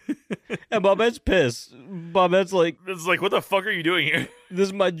condom. And Babette's pissed. Babette's like, It's like, what the fuck are you doing here? "This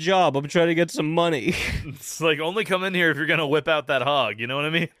is my job. I'm trying to get some money." It's like, only come in here if you're gonna whip out that hog, you know what I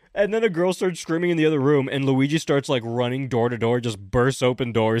mean? And then a girl starts screaming in the other room, and Luigi starts like running door to door, just bursts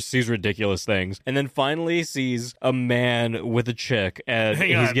open doors, sees ridiculous things, and then finally sees a man with a chick. And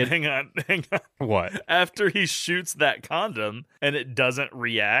Hang on. What? After he shoots that condom and it doesn't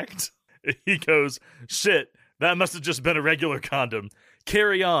react, he goes, "Shit, that must have just been a regular condom.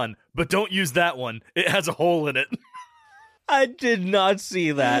 Carry on, but don't use that one. It has a hole in it." I did not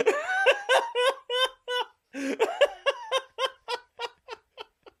see that.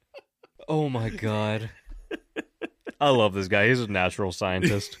 Oh my god. I love this guy. He's a natural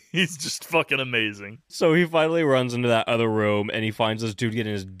scientist. He's just fucking amazing. So he finally runs into that other room, and he finds this dude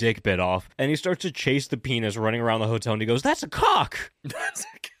getting his dick bit off, and he starts to chase the penis running around the hotel, and he goes, "That's a cock!"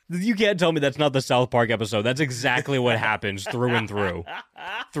 You can't tell me that's not the South Park episode. That's exactly what happens through and through.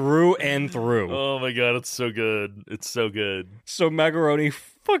 Through and through. Oh my god, it's so good. It's so good. So Macaroni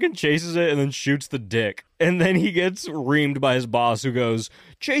fucking chases it and then shoots the dick. And then he gets reamed by his boss, who goes,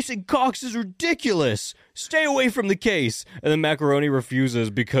 "Chasing cocks is ridiculous. Stay away from the case." And then Macaroni refuses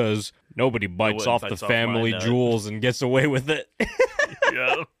because nobody bites off the family jewels and gets away with it.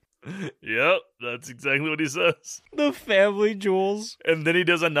 Yep, that's exactly what he says. The family jewels. And then he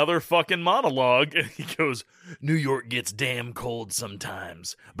does another fucking monologue, and he goes, "New York gets damn cold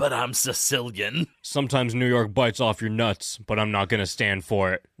sometimes, but I'm Sicilian. Sometimes New York bites off your nuts, but I'm not gonna stand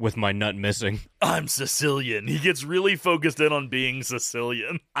for it with my nut missing. I'm Sicilian." He gets really focused in on being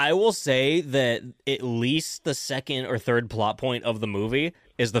Sicilian. I will say that at least the second or third plot point of the movie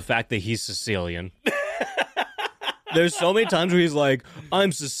is the fact that he's Sicilian. There's so many times where he's like,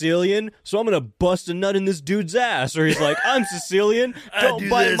 "I'm Sicilian, so I'm gonna bust a nut in this dude's ass." Or he's like, "I'm Sicilian, don't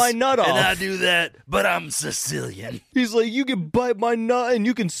bite my nut off. And I do that, but I'm Sicilian." He's like, "You can bite my nut and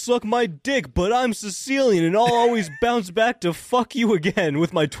you can suck my dick, but I'm Sicilian, and I'll always bounce back to fuck you again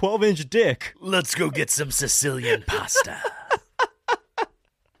with my 12-inch dick." Let's go get some Sicilian pasta.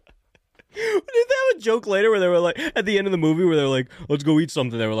 Did they have a joke later where they were like, at the end of the movie, where they were like, "Let's go eat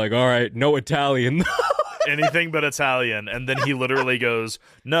something"? They were like, "All right, no Italian." Anything but Italian. And then he literally goes,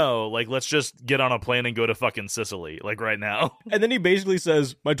 "No, like, let's just get on a plane and go to fucking Sicily, like, right now." And then he basically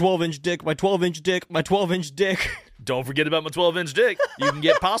says, "My 12-inch dick, my 12-inch dick, my 12-inch dick." Don't forget about my 12-inch dick. You can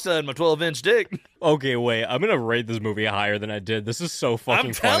get pasta in my 12-inch dick. Okay, wait. I'm going to rate this movie higher than I did. This is so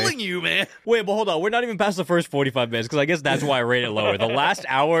fucking funny. I'm telling you, man. Wait, but hold on. We're not even past the first 45 minutes, because I guess that's why I rate it lower. The last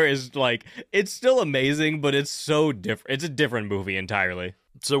hour is, like, it's still amazing, but it's so different. It's a different movie entirely.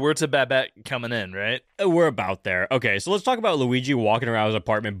 So we're to Babette coming in, right? We're about there. Okay, so let's talk about Luigi walking around his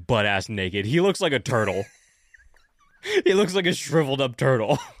apartment butt-ass naked. He looks like a turtle. He looks like a shriveled up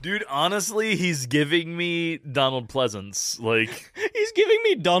turtle. Dude, honestly, he's giving me Donald Pleasance. Like, he's giving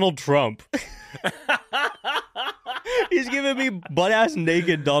me Donald Trump. He's giving me butt-ass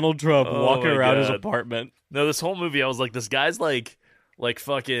naked Donald Trump walking around his apartment. No, this whole movie, I was like, this guy's like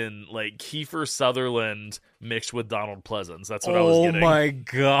fucking, like, Kiefer Sutherland mixed with Donald Pleasance. That's what I was getting. Oh my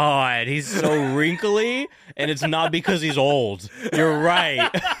god, he's so wrinkly, and it's not because he's old. You're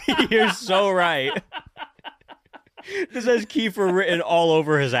right. You're so right. This has Kiefer written all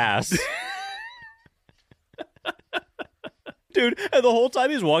over his ass. Dude, Dude, and the whole time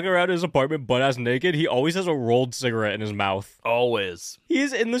he's walking around his apartment butt-ass naked, he always has a rolled cigarette in his mouth. Always.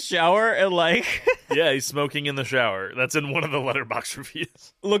 He's in the shower and like... Yeah, he's smoking in the shower. That's in one of the Letterboxd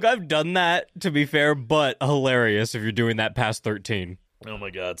reviews. Look, I've done that, to be fair, but hilarious if you're doing that past 13. Oh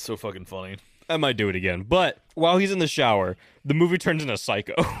my god, so fucking funny. I might do it again. But while he's in the shower, the movie turns into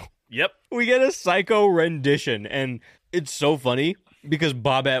Psycho. Yep. We get a Psycho rendition, and it's so funny because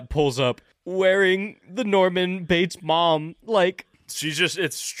Bobette pulls up wearing the Norman Bates mom, like...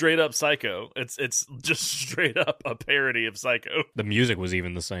 It's straight up Psycho. It's just straight up a parody of Psycho. The music was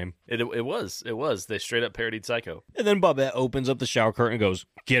even the same. It was. They straight up parodied Psycho. And then Bobette opens up the shower curtain and goes,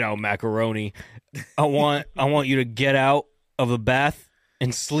 "Get out, macaroni. I want you to get out of the bath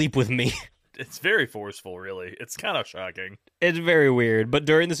and sleep with me." It's very forceful, really. It's kind of shocking. It's very weird. But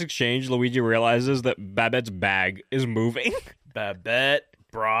during this exchange, Luigi realizes that Babette's bag is moving. Babette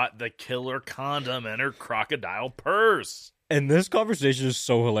brought the killer condom in her crocodile purse. And this conversation is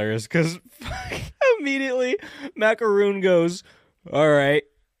so hilarious because immediately Macaroon goes, "All right,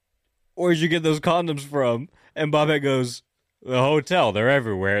 where'd you get those condoms from?" And Bobette goes, "The hotel. They're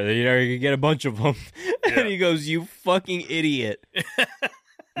everywhere. You can get a bunch of them." Yeah. And he goes, "You fucking idiot.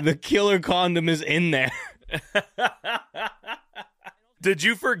 The killer condom is in there." Did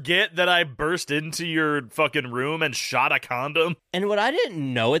you forget that I burst into your fucking room and shot a condom? And what I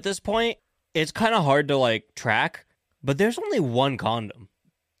didn't know at this point, it's kind of hard to like track, but there's only one condom.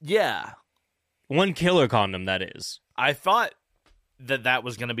 Yeah. One killer condom, that is. I thought that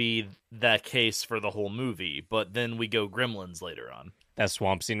was going to be the case for the whole movie, but then we go Gremlins later on. That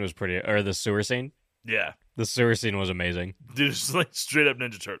swamp scene was pretty, or the sewer scene? Yeah. The sewer scene was amazing. Dude, it's like straight up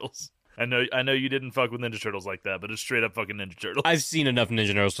Ninja Turtles. I know you didn't fuck with Ninja Turtles like that, but it's straight up fucking Ninja Turtles. I've seen enough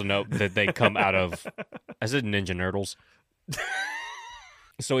Ninja Turtles to know that they come out of... I said Ninja Nerdles.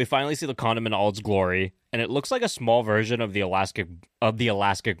 So we finally see the condom in all its glory, and it looks like a small version of the Alaska...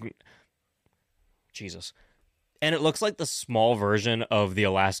 Jesus. And it looks like the small version of the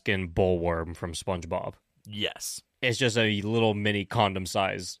Alaskan bullworm from SpongeBob. Yes. It's just a little mini condom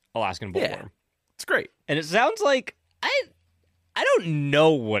size Alaskan bullworm. Yeah. It's great. And it sounds like... I don't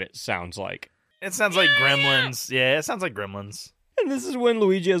know what it sounds like. It sounds like Gremlins. Yeah, it sounds like Gremlins. And this is when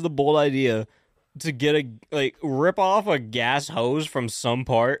Luigi has the bold idea to rip off a gas hose from some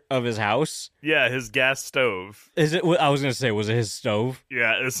part of his house. Yeah, his gas stove. Is it? I was gonna say, was it his stove?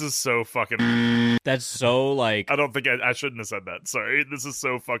 Yeah, this is so fucking... That's so, like... I don't think I shouldn't have said that. Sorry, this is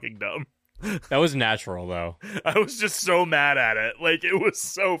so fucking dumb. That was natural, though. I was just so mad at it. Like, it was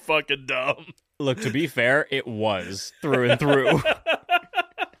so fucking dumb. Look, to be fair, it was through and through.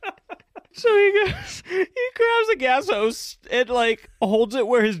 So he grabs a gas hose and, like, holds it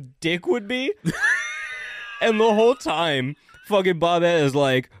where his dick would be. And the whole time, fucking Bobette is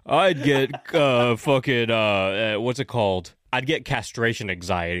like, "I'd get, what's it called? I'd get castration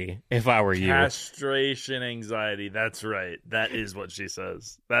anxiety if I were you." Castration anxiety. That's right. That is what she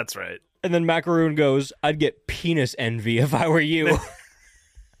says. That's right. And then Macaroon goes, "I'd get penis envy if I were you."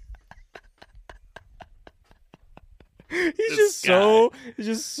 He just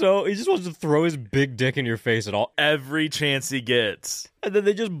wants to throw his big dick in your face at all. Every chance he gets. And then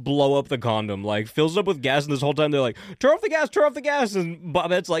they just blow up the condom, like, fills it up with gas, and this whole time they're like, turn off the gas, and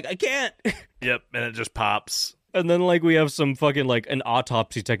Bobette's like, "I can't." Yep, and it just pops. And then, like, we have some fucking, like, an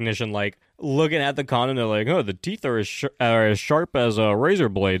autopsy technician, like, looking at the condom, they're like, "Oh, the teeth are as sharp as razor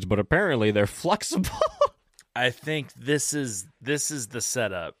blades, but apparently they're flexible." I think this is the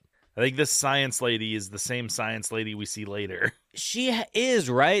setup. I think this science lady is the same science lady we see later. She is,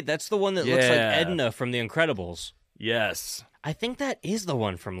 right? That's the one that looks like Edna from The Incredibles. Yes. I think that is the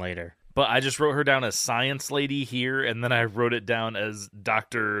one from later. But I just wrote her down as science lady here, and then I wrote it down as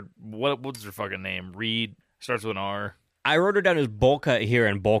Dr. What's her fucking name? Reed. Starts with an R. I wrote her down as bowl cut here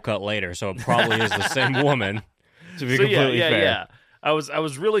and bowl cut later, so it probably is the same woman, to be completely fair. Yeah. I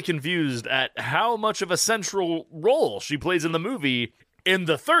was really confused at how much of a central role she plays in the movie in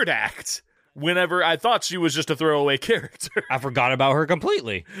the third act, whenever I thought she was just a throwaway character. I forgot about her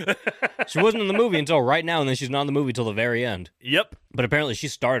completely. She wasn't in the movie until right now, and then she's not in the movie till the very end. Yep. But apparently she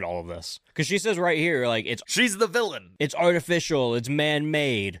started all of this. Because she says right here, like, she's the villain. It's artificial, it's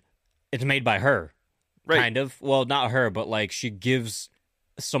man-made. It's made by her. Right. Kind of. Well, not her, but, like, she gives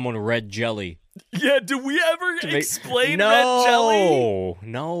someone red jelly. Yeah, do we ever explain red jelly?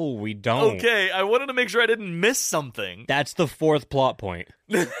 No, we don't. Okay, I wanted to make sure I didn't miss something. That's the fourth plot point.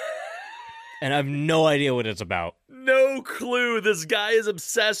 And I have no idea what it's about. No clue. This guy is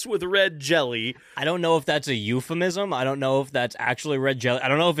obsessed with red jelly. I don't know if that's a euphemism. I don't know if that's actually red jelly. I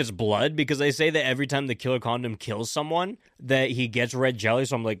don't know if it's blood, because they say that every time the killer condom kills someone, that he gets red jelly.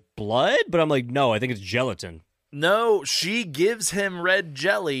 So I'm like, blood? But I'm like, no, I think it's gelatin. No, she gives him red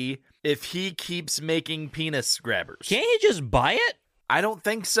jelly if he keeps making penis grabbers. Can't he just buy it? I don't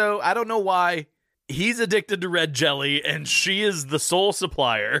think so. I don't know why. He's addicted to red jelly, and she is the sole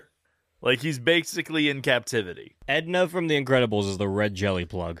supplier. Like, he's basically in captivity. Edna from The Incredibles is the red jelly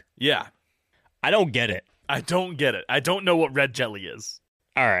plug. Yeah. I don't get it. I don't get it. I don't know what red jelly is.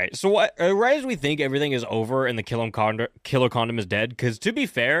 All right, so right as we think everything is over and the killer condom is dead, because to be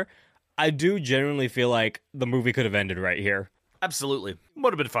fair, I do genuinely feel like the movie could have ended right here. Absolutely.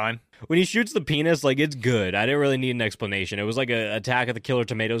 Would have been fine. When he shoots the penis, like, it's good. I didn't really need an explanation. It was like a Attack of the Killer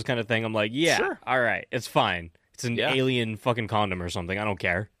Tomatoes kind of thing. I'm like, yeah, sure. All right, it's fine. It's an alien fucking condom or something. I don't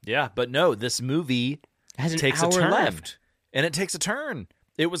care. Yeah, but no, this movie takes a turn left. And it takes a turn.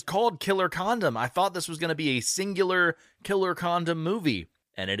 It was called Killer Condom. I thought this was going to be a singular Killer Condom movie,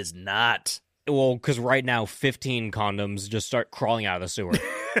 and it is not. Well, because right now, 15 condoms just start crawling out of the sewer.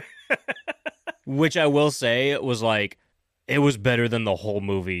 Which I will say was like, it was better than the whole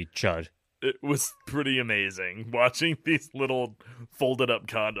movie, Chud. It was pretty amazing watching these little folded up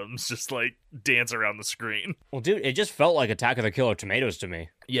condoms just like dance around the screen. Well, dude, it just felt like Attack of the Killer Tomatoes to me.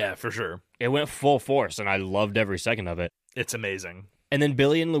 Yeah, for sure. It went full force, and I loved every second of it. It's amazing. And then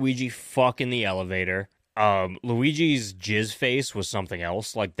Billy and Luigi fuck in the elevator. Luigi's jizz face was something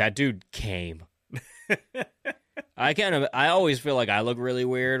else. Like, that dude came. I always feel like I look really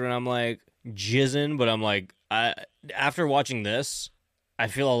weird when I'm like jizzing, but I'm like, after watching this, I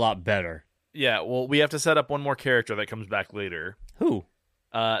feel a lot better. Yeah, well, we have to set up one more character that comes back later. Who?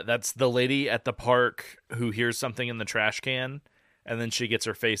 That's the lady at the park who hears something in the trash can, and then she gets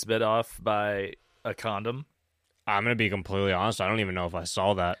her face bit off by a condom. I'm going to be completely honest. I don't even know if I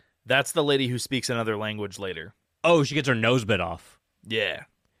saw that. That's the lady who speaks another language later. Oh, she gets her nose bit off. Yeah.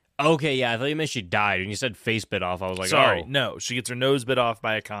 Okay, yeah, I thought you meant she died. When you said face bit off, I was like, sorry, oh. No, she gets her nose bit off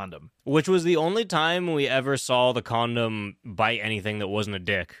by a condom. Which was the only time we ever saw the condom bite anything that wasn't a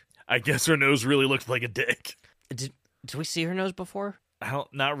dick. I guess her nose really looked like a dick. Did we see her nose before?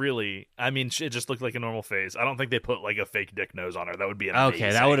 Not really. I mean, it just looked like a normal face. I don't think they put like a fake dick nose on her. That would be amazing.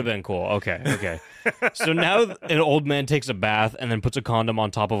 Okay, that would have been cool. Okay. So now an old man takes a bath and then puts a condom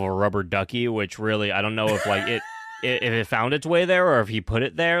on top of a rubber ducky, which really, I don't know if like if it found its way there or if he put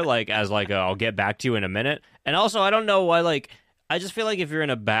it there like as like I'll get back to you in a minute. And also, I don't know why, like, I just feel like if you're in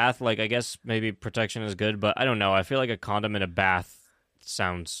a bath, like, I guess maybe protection is good, but I don't know. I feel like a condom in a bath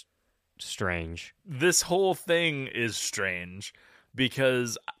sounds strange. This whole thing is strange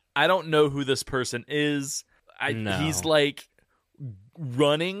because I don't know who this person is. He's like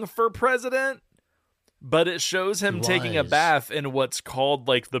running for president, but it shows him taking a bath in what's called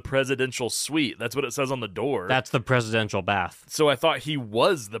like the presidential suite. That's what it says on the door. That's the presidential bath. So I thought he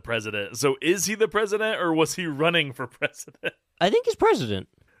was the president. So is he the president or was he running for president? I think he's president.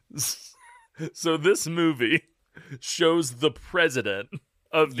 So this movie shows the president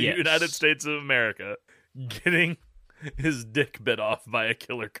of the United States of America getting his dick bit off by a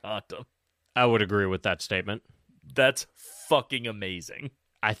killer condom. I would agree with that statement. That's fucking amazing.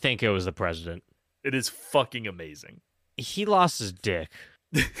 I think it was the president. It is fucking amazing. He lost his dick.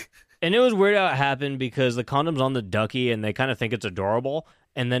 And it was weird how it happened because the condom's on the ducky and they kind of think it's adorable.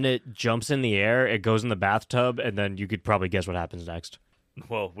 And then it jumps in the air, it goes in the bathtub, and then you could probably guess what happens next.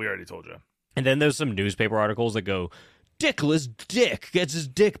 Well, we already told you. And then there's some newspaper articles that go, Dickless Dick gets his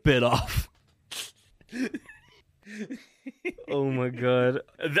dick bit off. Oh my god.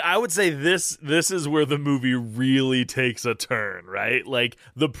 I would say this is where the movie really takes a turn, right? Like,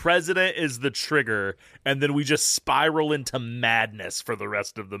 the president is the trigger, and then we just spiral into madness for the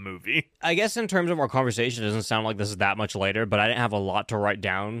rest of the movie. I guess in terms of our conversation, it doesn't sound like this is that much later, but I didn't have a lot to write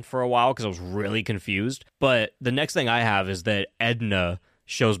down for a while because I was really confused. But the next thing I have is that Edna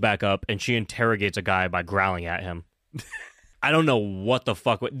shows back up, and she interrogates a guy by growling at him. I don't know what the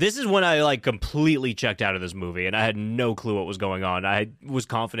fuck. This is when I like completely checked out of this movie, and I had no clue what was going on. I was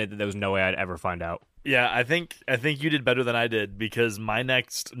confident that there was no way I'd ever find out. Yeah, I think you did better than I did because my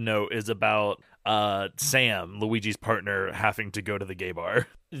next note is about Sam, Luigi's partner, having to go to the gay bar.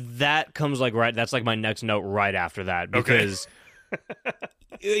 That comes like right. That's like my next note right after that because. Okay.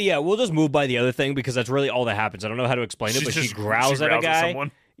 Yeah, we'll just move by the other thing because that's really all that happens. I don't know how to explain it, but she growls at a guy.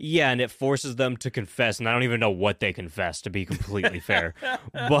 Yeah, and it forces them to confess, and I don't even know what they confess, to be completely fair.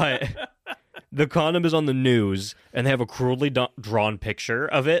 But the condom is on the news, and they have a crudely drawn picture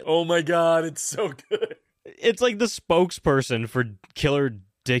of it. Oh my god, it's so good. It's like the spokesperson for killer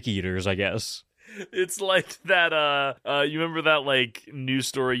dick eaters, I guess. It's like that, you remember that, like, news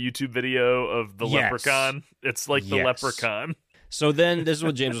story YouTube video of the leprechaun? It's like the leprechaun. So then, this is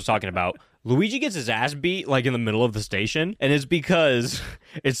what James was talking about. Luigi gets his ass beat, like, in the middle of the station, and it's because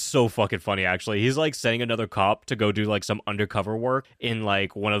it's so fucking funny, actually. He's, like, sending another cop to go do, like, some undercover work in,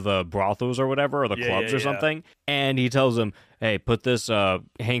 like, one of the brothels or whatever, or the clubs or something, and he tells him, hey, put this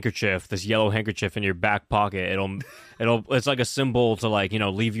handkerchief, this yellow handkerchief in your back pocket. It's like a symbol to, like,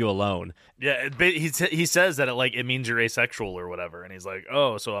 leave you alone. Yeah, he says that it means you're asexual or whatever, and he's like,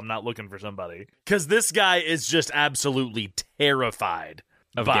 oh, so I'm not looking for somebody. Because this guy is just absolutely terrified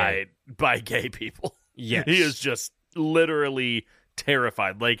by gay people. Yes. He is just literally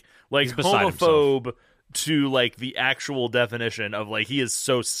terrified. Like homophobe himself. To, like, the actual definition of, like, he is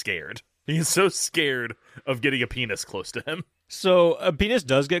so scared. He's so scared of getting a penis close to him. So a penis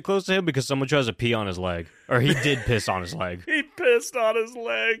does get close to him because someone tries to pee on his leg. Or he did piss on his leg. He pissed on his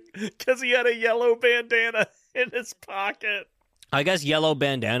leg because he had a yellow bandana in his pocket. I guess yellow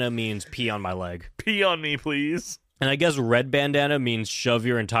bandana means pee on my leg. Pee on me, please. And I guess red bandana means shove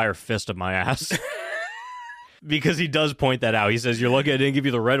your entire fist up my ass. Because he does point that out. He says, you're lucky I didn't give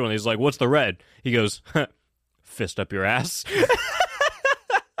you the red one. He's like, what's the red? He goes, fist up your ass.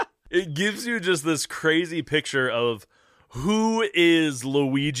 It gives you just this crazy picture of who is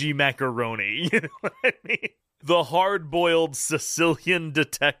Luigi Macaroni. You know what I mean? The hard-boiled Sicilian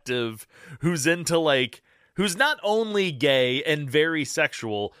detective who's into, like, who's not only gay and very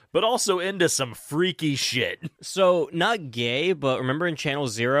sexual, but also into some freaky shit. So, not gay, but remember in Channel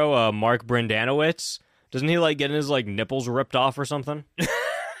Zero, Mark Brendanowitz? Doesn't he, like, get his, like, nipples ripped off or something?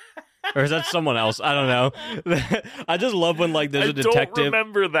 Or is that someone else? I don't know. I just love when, like, there's a detective.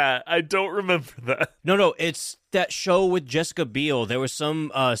 I don't remember that. No, it's that show with Jessica Biel. There was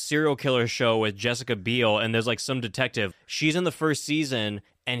some serial killer show with Jessica Biel, and there's, like, some detective. She's in the first season,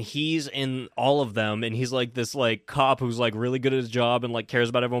 and he's in all of them, and he's, like, this, like, cop who's, like, really good at his job and, like, cares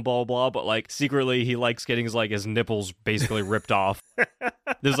about everyone, blah, blah, blah, but, like, secretly he likes getting his nipples basically ripped off.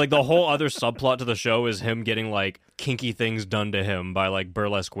 There's, like, the whole other subplot to the show is him getting, like, kinky things done to him by, like,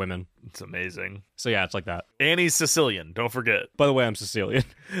 burlesque women. It's amazing. So, yeah, it's like that. And he's Sicilian, don't forget. By the way, I'm Sicilian.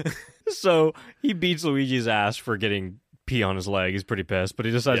 So, he beats Luigi's ass for getting pee on his leg. He's pretty pissed, but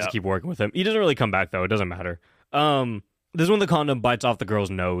he decides to keep working with him. He doesn't really come back, though. It doesn't matter. This is when the condom bites off the girl's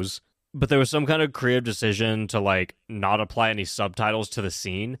nose, but there was some kind of creative decision to, like, not apply any subtitles to the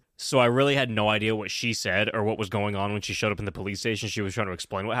scene, so I really had no idea what she said or what was going on when she showed up in the police station. She was trying to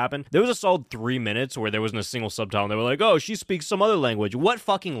explain what happened. There was a solid 3 minutes where there wasn't a single subtitle, and they were like, oh, she speaks some other language. What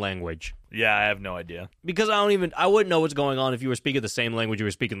fucking language? Yeah, I have no idea. Because I wouldn't know what's going on if you were speaking the same language you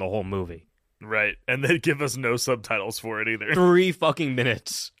were speaking the whole movie. Right, and they'd give us no subtitles for it either. 3 fucking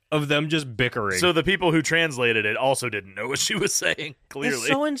minutes of them just bickering. So the people who translated it also didn't know what she was saying, clearly. It's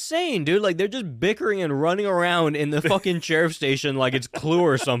so insane, dude. Like, they're just bickering and running around in the fucking sheriff station like it's Clue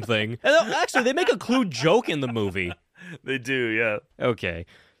or something. And actually, they make a Clue joke in the movie. They do, yeah. Okay.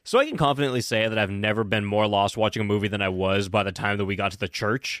 So I can confidently say that I've never been more lost watching a movie than I was by the time that we got to the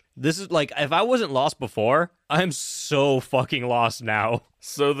church. This is like, if I wasn't lost before, I'm so fucking lost now.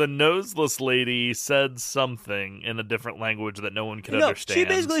 So the noseless lady said something in a different language that no one could understand. She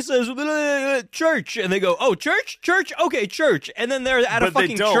basically says, church, and they go, oh, church? Church? Okay, church. And then they're at a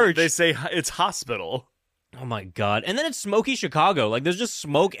fucking church. They say it's hospital. Oh my god. And then it's smoky Chicago. Like, there's just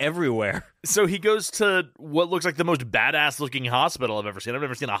smoke everywhere. So he goes to what looks like the most badass looking hospital I've ever seen. I've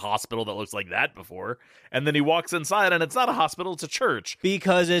never seen a hospital that looks like that before. And then he walks inside and it's not a hospital, it's a church.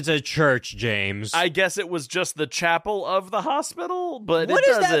 Because it's a church, James. I guess it was just the chapel of the hospital, but what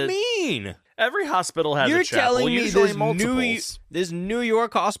does that mean? Every hospital has a chapel. You're telling me usually this New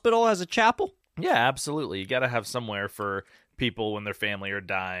York hospital has a chapel? Yeah, absolutely. You got to have somewhere for people when their family are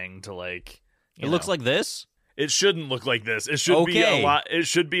dying to, like, it looks like this? It shouldn't look like this. It should be a lot. It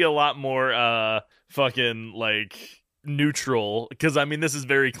should be a lot more fucking, like, neutral, because I mean this is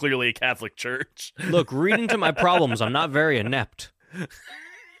very clearly a Catholic church. Look, read into my problems. I'm not very inept.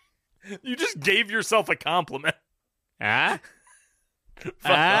 You just gave yourself a compliment. Fuck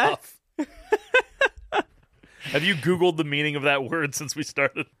off. Have you Googled the meaning of that word since we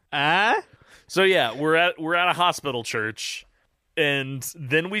started? So yeah, we're at a hospital church. And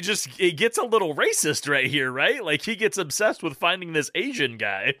then it gets a little racist right here, right? Like, he gets obsessed with finding this Asian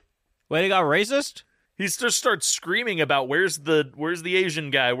guy. Wait, it got racist? He just starts screaming about where's the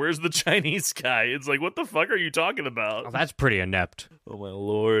Asian guy? Where's the Chinese guy? It's like, what the fuck are you talking about? Oh, that's pretty inept. Oh, my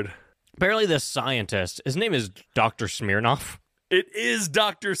lord. Apparently this scientist, his name is Dr. Smirnoff. It is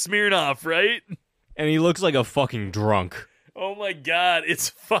Dr. Smirnoff, right? And he looks like a fucking drunk. Oh, my God. It's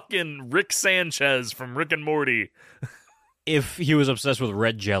fucking Rick Sanchez from Rick and Morty. If he was obsessed with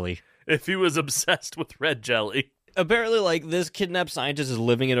red jelly. If he was obsessed with red jelly. Apparently, like, this kidnapped scientist is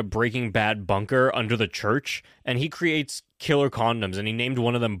living in a Breaking Bad bunker under the church, and he creates killer condoms, and he named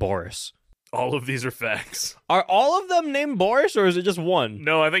one of them Boris. All of these are facts. Are all of them named Boris, or is it just one?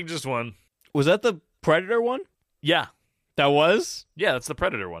 No, I think just one. Was that the Predator one? Yeah. That was? Yeah, that's the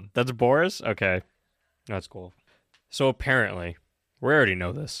Predator one. That's Boris? Okay. That's cool. So apparently, we already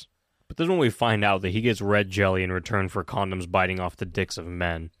know this, but this is when we find out that he gets red jelly in return for condoms biting off the dicks of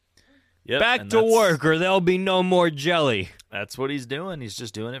men. Yep, Back to work, or there'll be no more jelly. That's what he's doing. He's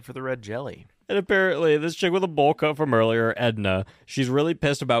just doing it for the red jelly. And apparently, this chick with a bowl cut from earlier, Edna, she's really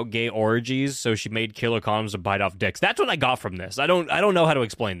pissed about gay orgies, so she made killer condoms to bite off dicks. That's what I got from this. I don't know how to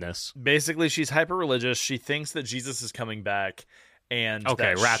explain this. Basically, she's hyper-religious. She thinks that Jesus is coming back, and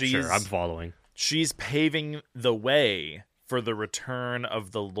okay, that rapture. I'm following. She's paving the way for the return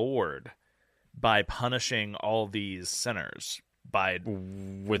of the Lord by punishing all these sinners by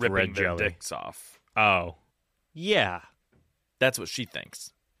with ripping red their jelly dicks off. Oh, yeah. That's what she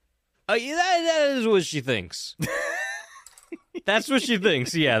thinks. Yeah, that is what she thinks. That's what she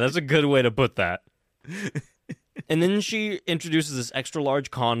thinks. Yeah, that's a good way to put that. And then she introduces this extra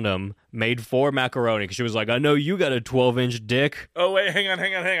large condom made for macaroni because she was like, I know you got a 12-inch dick. Oh, wait, hang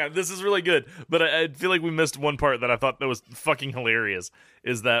on. This is really good. But I feel like we missed one part that I thought that was fucking hilarious,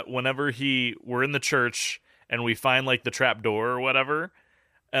 is that whenever we're in the church and we find, like, the trap door or whatever,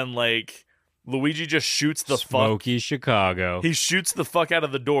 and, like, Luigi just shoots the Smoky Chicago. He shoots the fuck out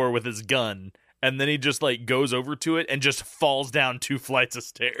of the door with his gun, and then he just, like, goes over to it and just falls down 2 flights of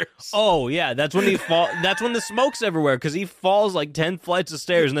stairs. Oh, yeah, that's when that's when the smoke's everywhere, because he falls, like, 10 flights of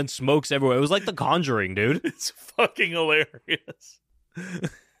stairs and then smoke's everywhere. It was like The Conjuring, dude. It's fucking hilarious.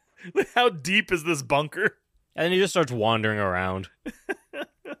 How deep is this bunker? And then he just starts wandering around.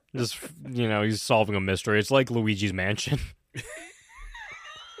 Just, he's solving a mystery. It's like Luigi's Mansion.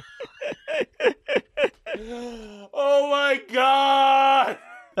 Oh my god!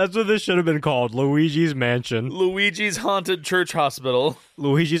 That's what this should have been called. Luigi's Mansion. Luigi's Haunted Church Hospital.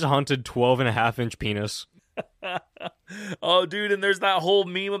 Luigi's Haunted 12.5-inch penis. Oh, dude, and there's that whole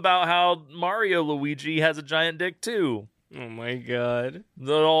meme about how Mario Luigi has a giant dick, too. Oh my god.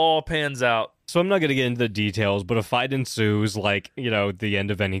 That all pans out. So I'm not going to get into the details, but a fight ensues like, the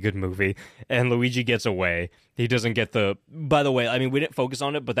end of any good movie, and Luigi gets away. He doesn't get by the way, I mean, we didn't focus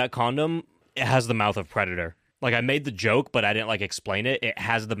on it, but that condom, it has the mouth of Predator. Like, I made the joke, but I didn't, explain it. It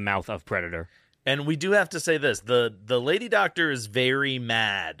has the mouth of Predator. And we do have to say this. The lady doctor is very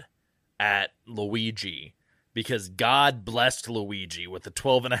mad at Luigi because God blessed Luigi with a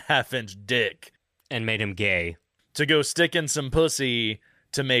 12.5-inch dick. And made him gay. To go stick in some pussy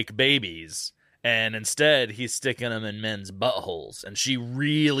to make babies. And instead, he's sticking them in men's buttholes. And she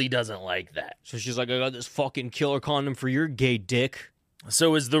really doesn't like that. So she's like, I got this fucking killer condom for your gay dick.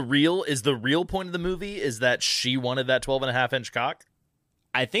 So is the real point of the movie is that she wanted that 12.5-inch cock?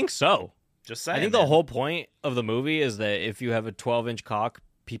 I think so. Just saying. I think the whole point of the movie is that if you have a 12-inch cock,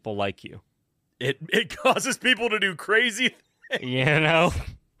 people like you. It causes people to do crazy things.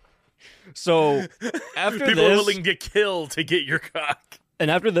 So after people are willing to kill to get your cock. And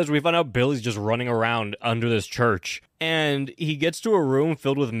after this, we find out Billy's just running around under this church. And he gets to a room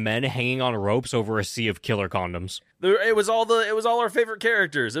filled with men hanging on ropes over a sea of killer condoms. It was all our favorite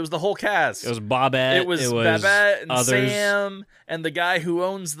characters. It was the whole cast. It was Bobette. It was Babette and others. Sam and the guy who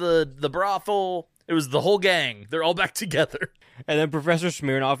owns the brothel. It was the whole gang. They're all back together. And then Professor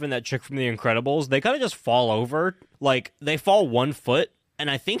Smirnoff and that chick from The Incredibles, they kind of just fall over. Like, they fall 1 foot,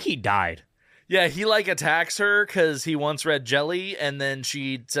 and I think he died. Yeah, he attacks her because he wants red jelly, and then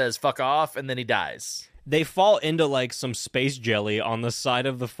she says fuck off, and then he dies. They fall into some space jelly on the side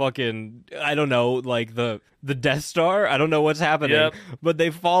of the fucking, I don't know, the Death Star. I don't know what's happening. Yep. But they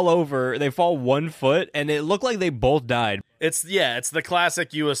fall over, they fall 1 foot, and it looked like they both died. It's the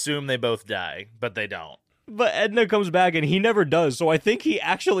classic you assume they both die, but they don't. But Edna comes back and he never does, so I think he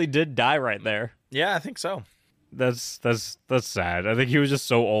actually did die right there. Yeah, I think so. That's sad. I think he was just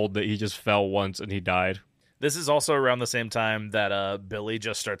so old that he just fell once and he died. This is also around the same time that Billy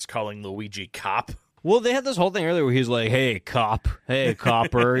just starts calling Luigi cop. Well, they had this whole thing earlier where he's like, hey, cop. Hey,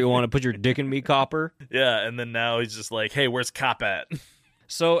 copper. You want to put your dick in me, copper? Yeah, and then now he's just like, hey, where's cop at?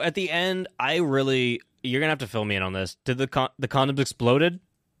 So at the end, you're going to have to fill me in on this. Did the condoms exploded?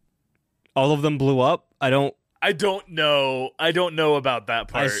 All of them blew up? I don't know about that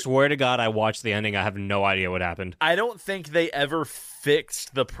part. I swear to God, I watched the ending. I have no idea what happened. I don't think they ever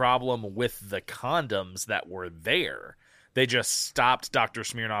fixed the problem with the condoms that were there. They just stopped Dr.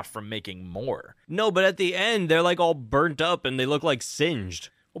 Smirnoff from making more. No, but at the end, they're all burnt up and they look like singed.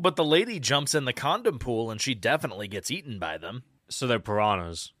 Well, but the lady jumps in the condom pool and she definitely gets eaten by them. So they're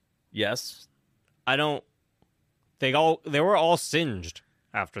piranhas. Yes. They were all singed.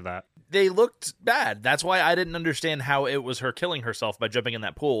 after that. They looked bad. That's why I didn't understand how it was her killing herself by jumping in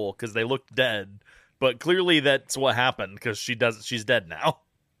that pool, because they looked dead. But clearly that's what happened, because she's dead now.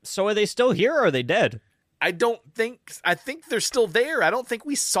 So are they still here, or are they dead? I think they're still there. I don't think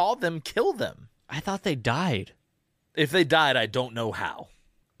we saw them kill them. I thought they died. If they died, I don't know how.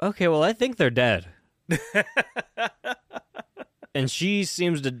 Okay, well, I think they're dead. And she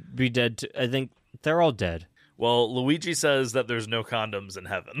seems to be dead too. I think they're all dead. Well, Luigi says that there's no condoms in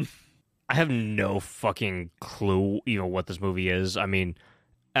heaven. I have no fucking clue even what this movie is. I mean,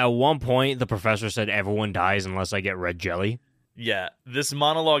 at one point, the professor said everyone dies unless I get red jelly. Yeah, this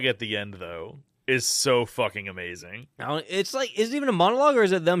monologue at the end, though, is so fucking amazing. It's like, is it even a monologue, or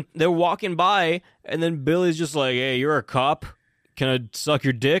is it them? They're walking by, and then Billy's just like, "Hey, you're a cop. Can I suck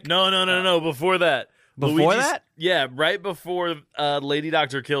your dick?" No. Before that. Before that? Yeah, right before Lady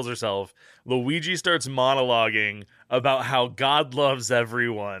Doctor kills herself, Luigi starts monologuing about how God loves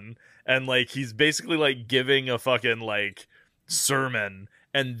everyone. And, like, he's basically, like, giving a fucking, like, sermon.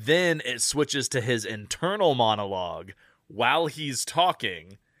 And then it switches to his internal monologue while he's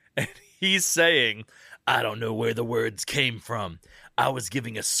talking. And he's saying, "I don't know where the words came from. I was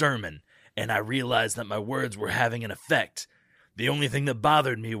giving a sermon, and I realized that my words were having an effect. The only thing that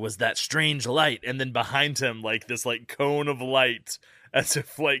bothered me was that strange light." And then behind him, like, this, like, cone of light, as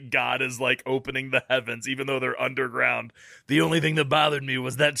if, like, God is, like, opening the heavens, even though they're underground. "The only thing that bothered me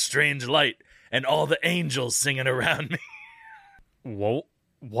was that strange light, and all the angels singing around me." Whoa.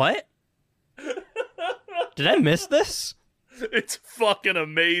 What? Did I miss this? It's fucking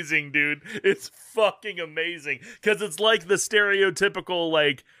amazing, dude. It's fucking amazing. Because it's like the stereotypical,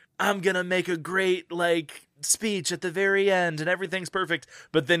 like, I'm gonna make a great, like, speech at the very end and everything's perfect.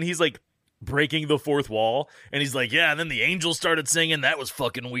 But then he's, like, breaking the fourth wall. And he's like, yeah, and then the angels started singing. That was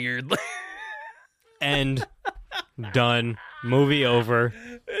fucking weird. End. Done. Movie over.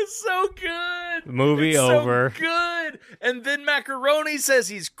 It's so good. Movie it's over. So good. And then Macaroni says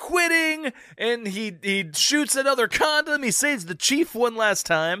he's quitting, and he shoots another condom. He saves the chief one last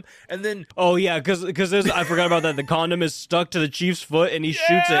time, and then Oh yeah, because I forgot about that. The condom is stuck to the chief's foot, and he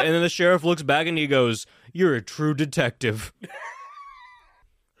shoots it, and then the sheriff looks back and he goes, "You're a true detective."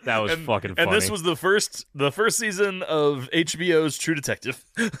 That was fucking funny. And this was the first season of HBO's True Detective.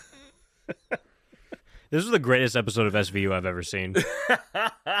 This was the greatest episode of SVU I've ever seen.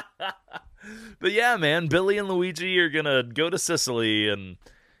 But yeah, man, Billy and Luigi are gonna go to Sicily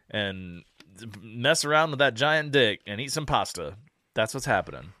and mess around with that giant dick and eat some pasta. That's what's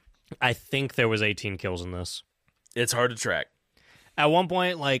happening. I think there was 18 kills in this. It's hard to track. At one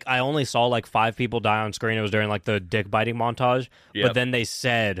point, like, I only saw like 5 people die on screen. It was during like the dick biting montage. Yep. But then they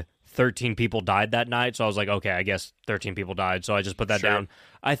said 13 people died that night. So I was like, okay, I guess 13 people died. So I just put that down.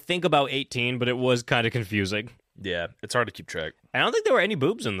 I think about 18, but it was kind of confusing. Yeah, it's hard to keep track. I don't think there were any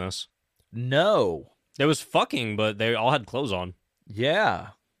boobs in this. No. There was fucking, but they all had clothes on. Yeah.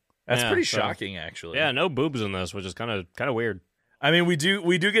 That's pretty so- shocking, actually. Yeah, no boobs in this, which is kind of weird. I mean, we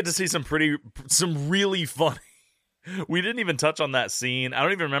do get to see some really funny. We didn't even touch on that scene. I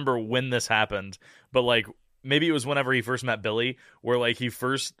don't even remember when this happened, but like maybe it was whenever he first met Billy, where Luigi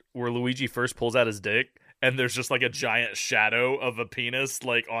first pulls out his dick, and there's just like a giant shadow of a penis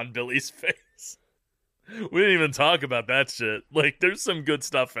like on Billy's face. We didn't even talk about that shit. Like, there's some good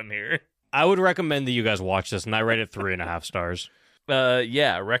stuff in here. I would recommend that you guys watch this, and I rate it 3.5 stars.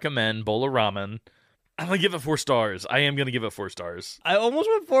 Yeah, recommend bowl of ramen. I'm gonna give it 4 stars. I am gonna give it 4 stars. I almost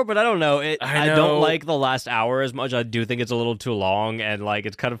went 4, but I don't know. I know. don't like the last hour as much. I do think it's a little too long, and like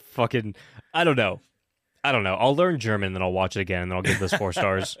it's kind of fucking. I don't know. I'll learn German, and then I'll watch it again, and then I'll give this 4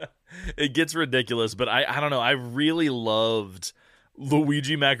 stars. It gets ridiculous, but I don't know. I really loved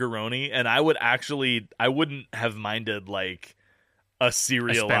Luigi Macaroni, and I wouldn't have minded like a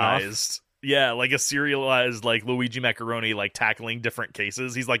serialized. Yeah, like a serialized like Luigi Macaroni like tackling different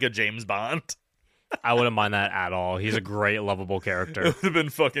cases. He's like a James Bond. I wouldn't mind that at all. He's a great, lovable character. It would have been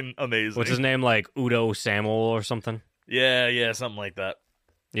fucking amazing. What's his name? Like Udo Samuel or something? Yeah, something like that.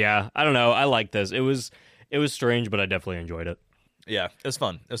 Yeah, I don't know. I like this. It was strange, but I definitely enjoyed it. Yeah, it was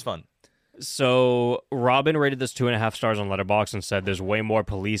fun. So Robin rated this 2.5 stars on Letterboxd and said there's way more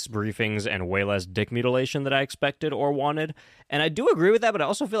police briefings and way less dick mutilation than I expected or wanted. And I do agree with that, but I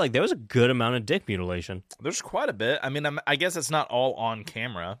also feel like there was a good amount of dick mutilation. There's quite a bit. I mean, I guess it's not all on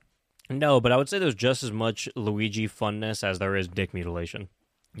camera. No, but I would say there's just as much Luigi funness as there is dick mutilation.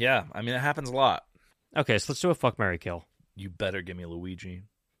 Yeah, I mean, it happens a lot. Okay, so let's do a fuck, marry, kill. You better give me Luigi.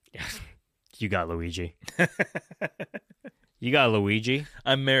 You got Luigi. You got Luigi.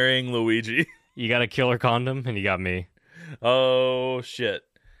 I'm marrying Luigi. You got a killer condom, and you got me. Oh, shit.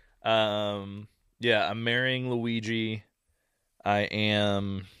 Yeah, I'm marrying Luigi. I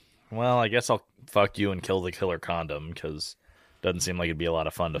am. Well, I guess I'll fuck you and kill the killer condom because doesn't seem like it'd be a lot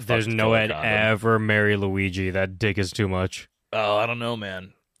of fun to fuck. There's the no killer way I'd condom. ever marry Luigi. That dick is too much. Oh, I don't know,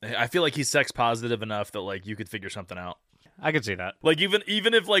 man. I feel like he's sex positive enough that like you could figure something out. I could see that. Like even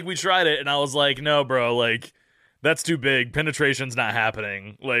if like we tried it and I was like, no, bro, like that's too big. Penetration's not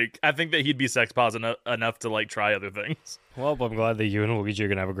happening. Like I think that he'd be sex positive enough to like try other things. Well, I'm glad that you and Luigi are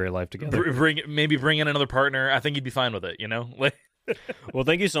gonna have a great life together. Bring in another partner. I think he'd be fine with it. You know, like. Well,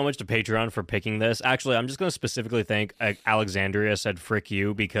 thank you so much to Patreon for picking this. Actually, I'm just going to specifically thank Alexandria said frick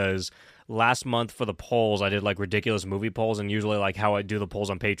you because last month for the polls, I did like ridiculous movie polls, and usually like how I do the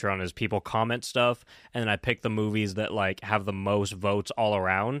polls on Patreon is people comment stuff, and then I pick the movies that like have the most votes all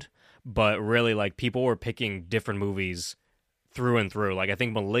around. But really, like people were picking different movies through and through. Like I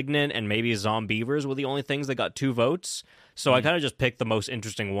think Malignant and maybe Zombievers were the only things that got 2 votes. So I kind of just picked the most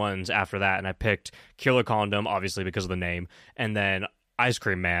interesting ones after that, and I picked Killer Condom, obviously because of the name, and then Ice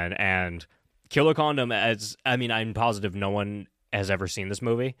Cream Man. And Killer Condom, I'm positive no one has ever seen this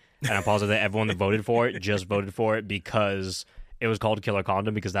movie, and I'm positive that everyone that voted for it just voted for it because it was called Killer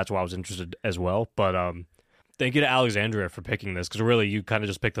Condom, because that's why I was interested as well. But thank you to Alexandria for picking this, because really you kind of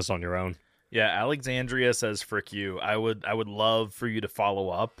just picked this on your own. Yeah, Alexandria says frick you. I would love for you to follow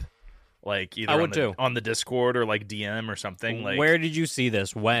up. Like either on the Discord or like DM or something. Like, where did you see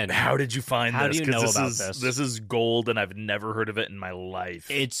this? When? How did you find this? How do you know about this? This is gold, and I've never heard of it in my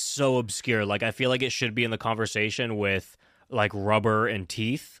life. It's so obscure. Like I feel like it should be in the conversation with like Rubber and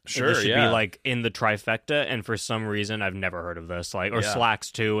Teeth. Sure, it should be like in the trifecta. And for some reason, I've never heard of this. Like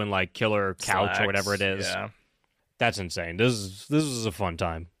Slacks 2 and like Killer Couch or whatever it is. Yeah, that's insane. This is a fun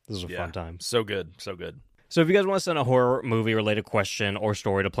time. This is a fun time. So good, so good. So if you guys want to send a horror movie-related question or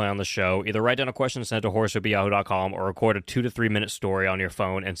story to play on the show, either write down a question and send it to horrorsoup@yahoo.com or record a 2 to 3 minute story on your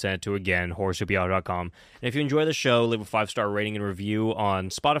phone and send it to, again, horrorsoup@yahoo.com. And if you enjoy the show, leave a 5-star rating and review on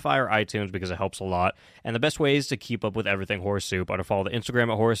Spotify or iTunes because it helps a lot. And the best ways to keep up with everything Horror Soup are to follow the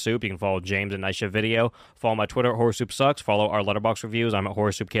Instagram at Horror Soup. You can follow James at Night Shift Video. Follow my Twitter at Horror Soup Sucks. Follow our Letterboxd reviews. I'm at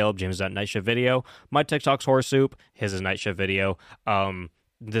Horror Soup Caleb. James is at Night Shift Video. My TikTok's Horror Soup. His is Night Shift Video.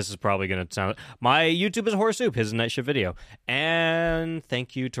 This is probably going to sound... My YouTube is Horror Soup. His is Night Shift Video. And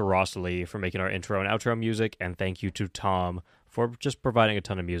thank you to Ross Lee for making our intro and outro music. And thank you to Tom for just providing a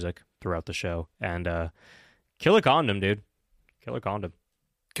ton of music throughout the show. And Killer Condom, dude. Killer Condom.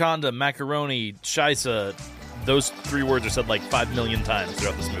 Condom, macaroni, shisa. Those 3 words are said like 5 million times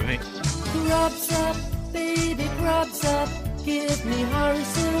throughout this movie. Grubs up, baby, grubs up. Give me horror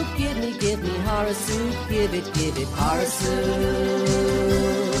soup, give me horror soup, give it horror soup,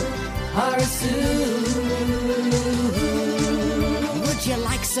 horror soup. Would you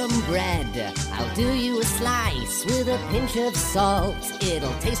like some bread? I'll do you a slice with a pinch of salt.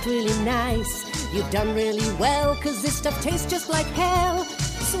 It'll taste really nice. You've done really well, 'cause this stuff tastes just like hell.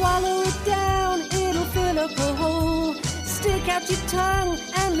 Swallow it down, it'll fill up a hole. Stick out your tongue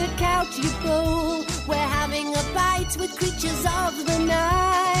and lick out your bowl. We're having a bite with creatures of the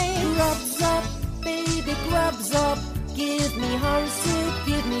night. Grubs up, baby, grubs up. Give me horror soup,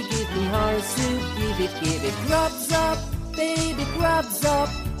 give me horror soup. Give it, grubs up, baby, grubs up.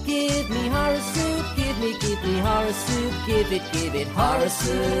 Give me horror soup, give me horror soup. Give it, horror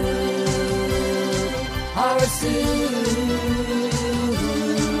soup, horror soup.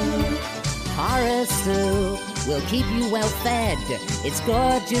 Horror soup will keep you well fed. Its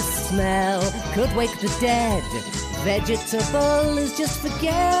gorgeous smell could wake the dead. Vegetable is just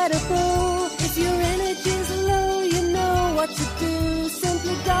forgettable. If your energy's low, you know what to do.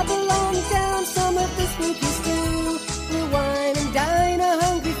 Simply gobble on down some of this spooky stew. Rewind and dine a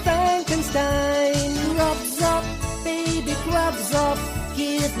hungry Frankenstein. Grubs up, baby, grubs up.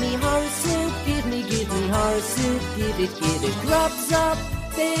 Give me horror soup, give me horror soup. Give it, grubs up,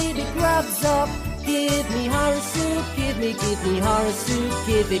 baby, grubs up. Give me horror soup, give me horror soup.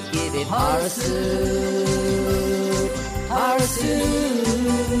 Give it, horror soup, horror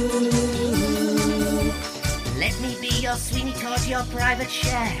soup. Let me be your Sweeney Todd, your private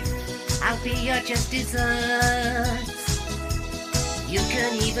chef. I'll be your just desserts. You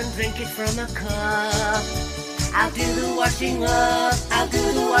can even drink it from a cup. I'll do the washing up, I'll do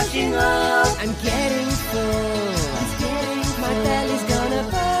the washing up. I'm getting full, my belly's gonna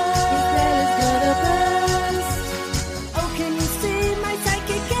burst. Oh, can you see my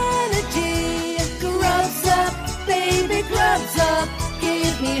psychic energy? Grubs up, baby, grubs up.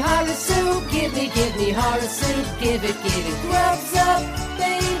 Give me horror soup, give me horror soup. Give it, grubs up,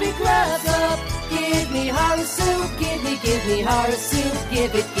 baby, grubs up. Give me horror soup, give me horror soup.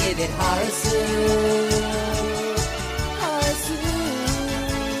 Give it, horror soup, horror soup.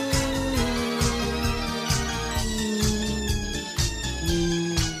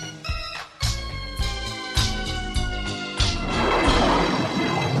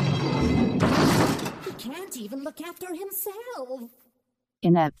 look after himself.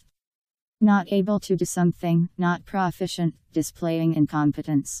 Inept. Not able to do something, not proficient, displaying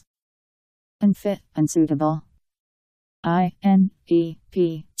incompetence. Unfit, unsuitable.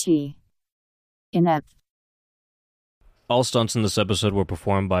 INEPT. Inept. All stunts in this episode were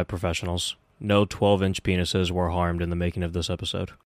performed by professionals. No 12-inch penises were harmed in the making of this episode.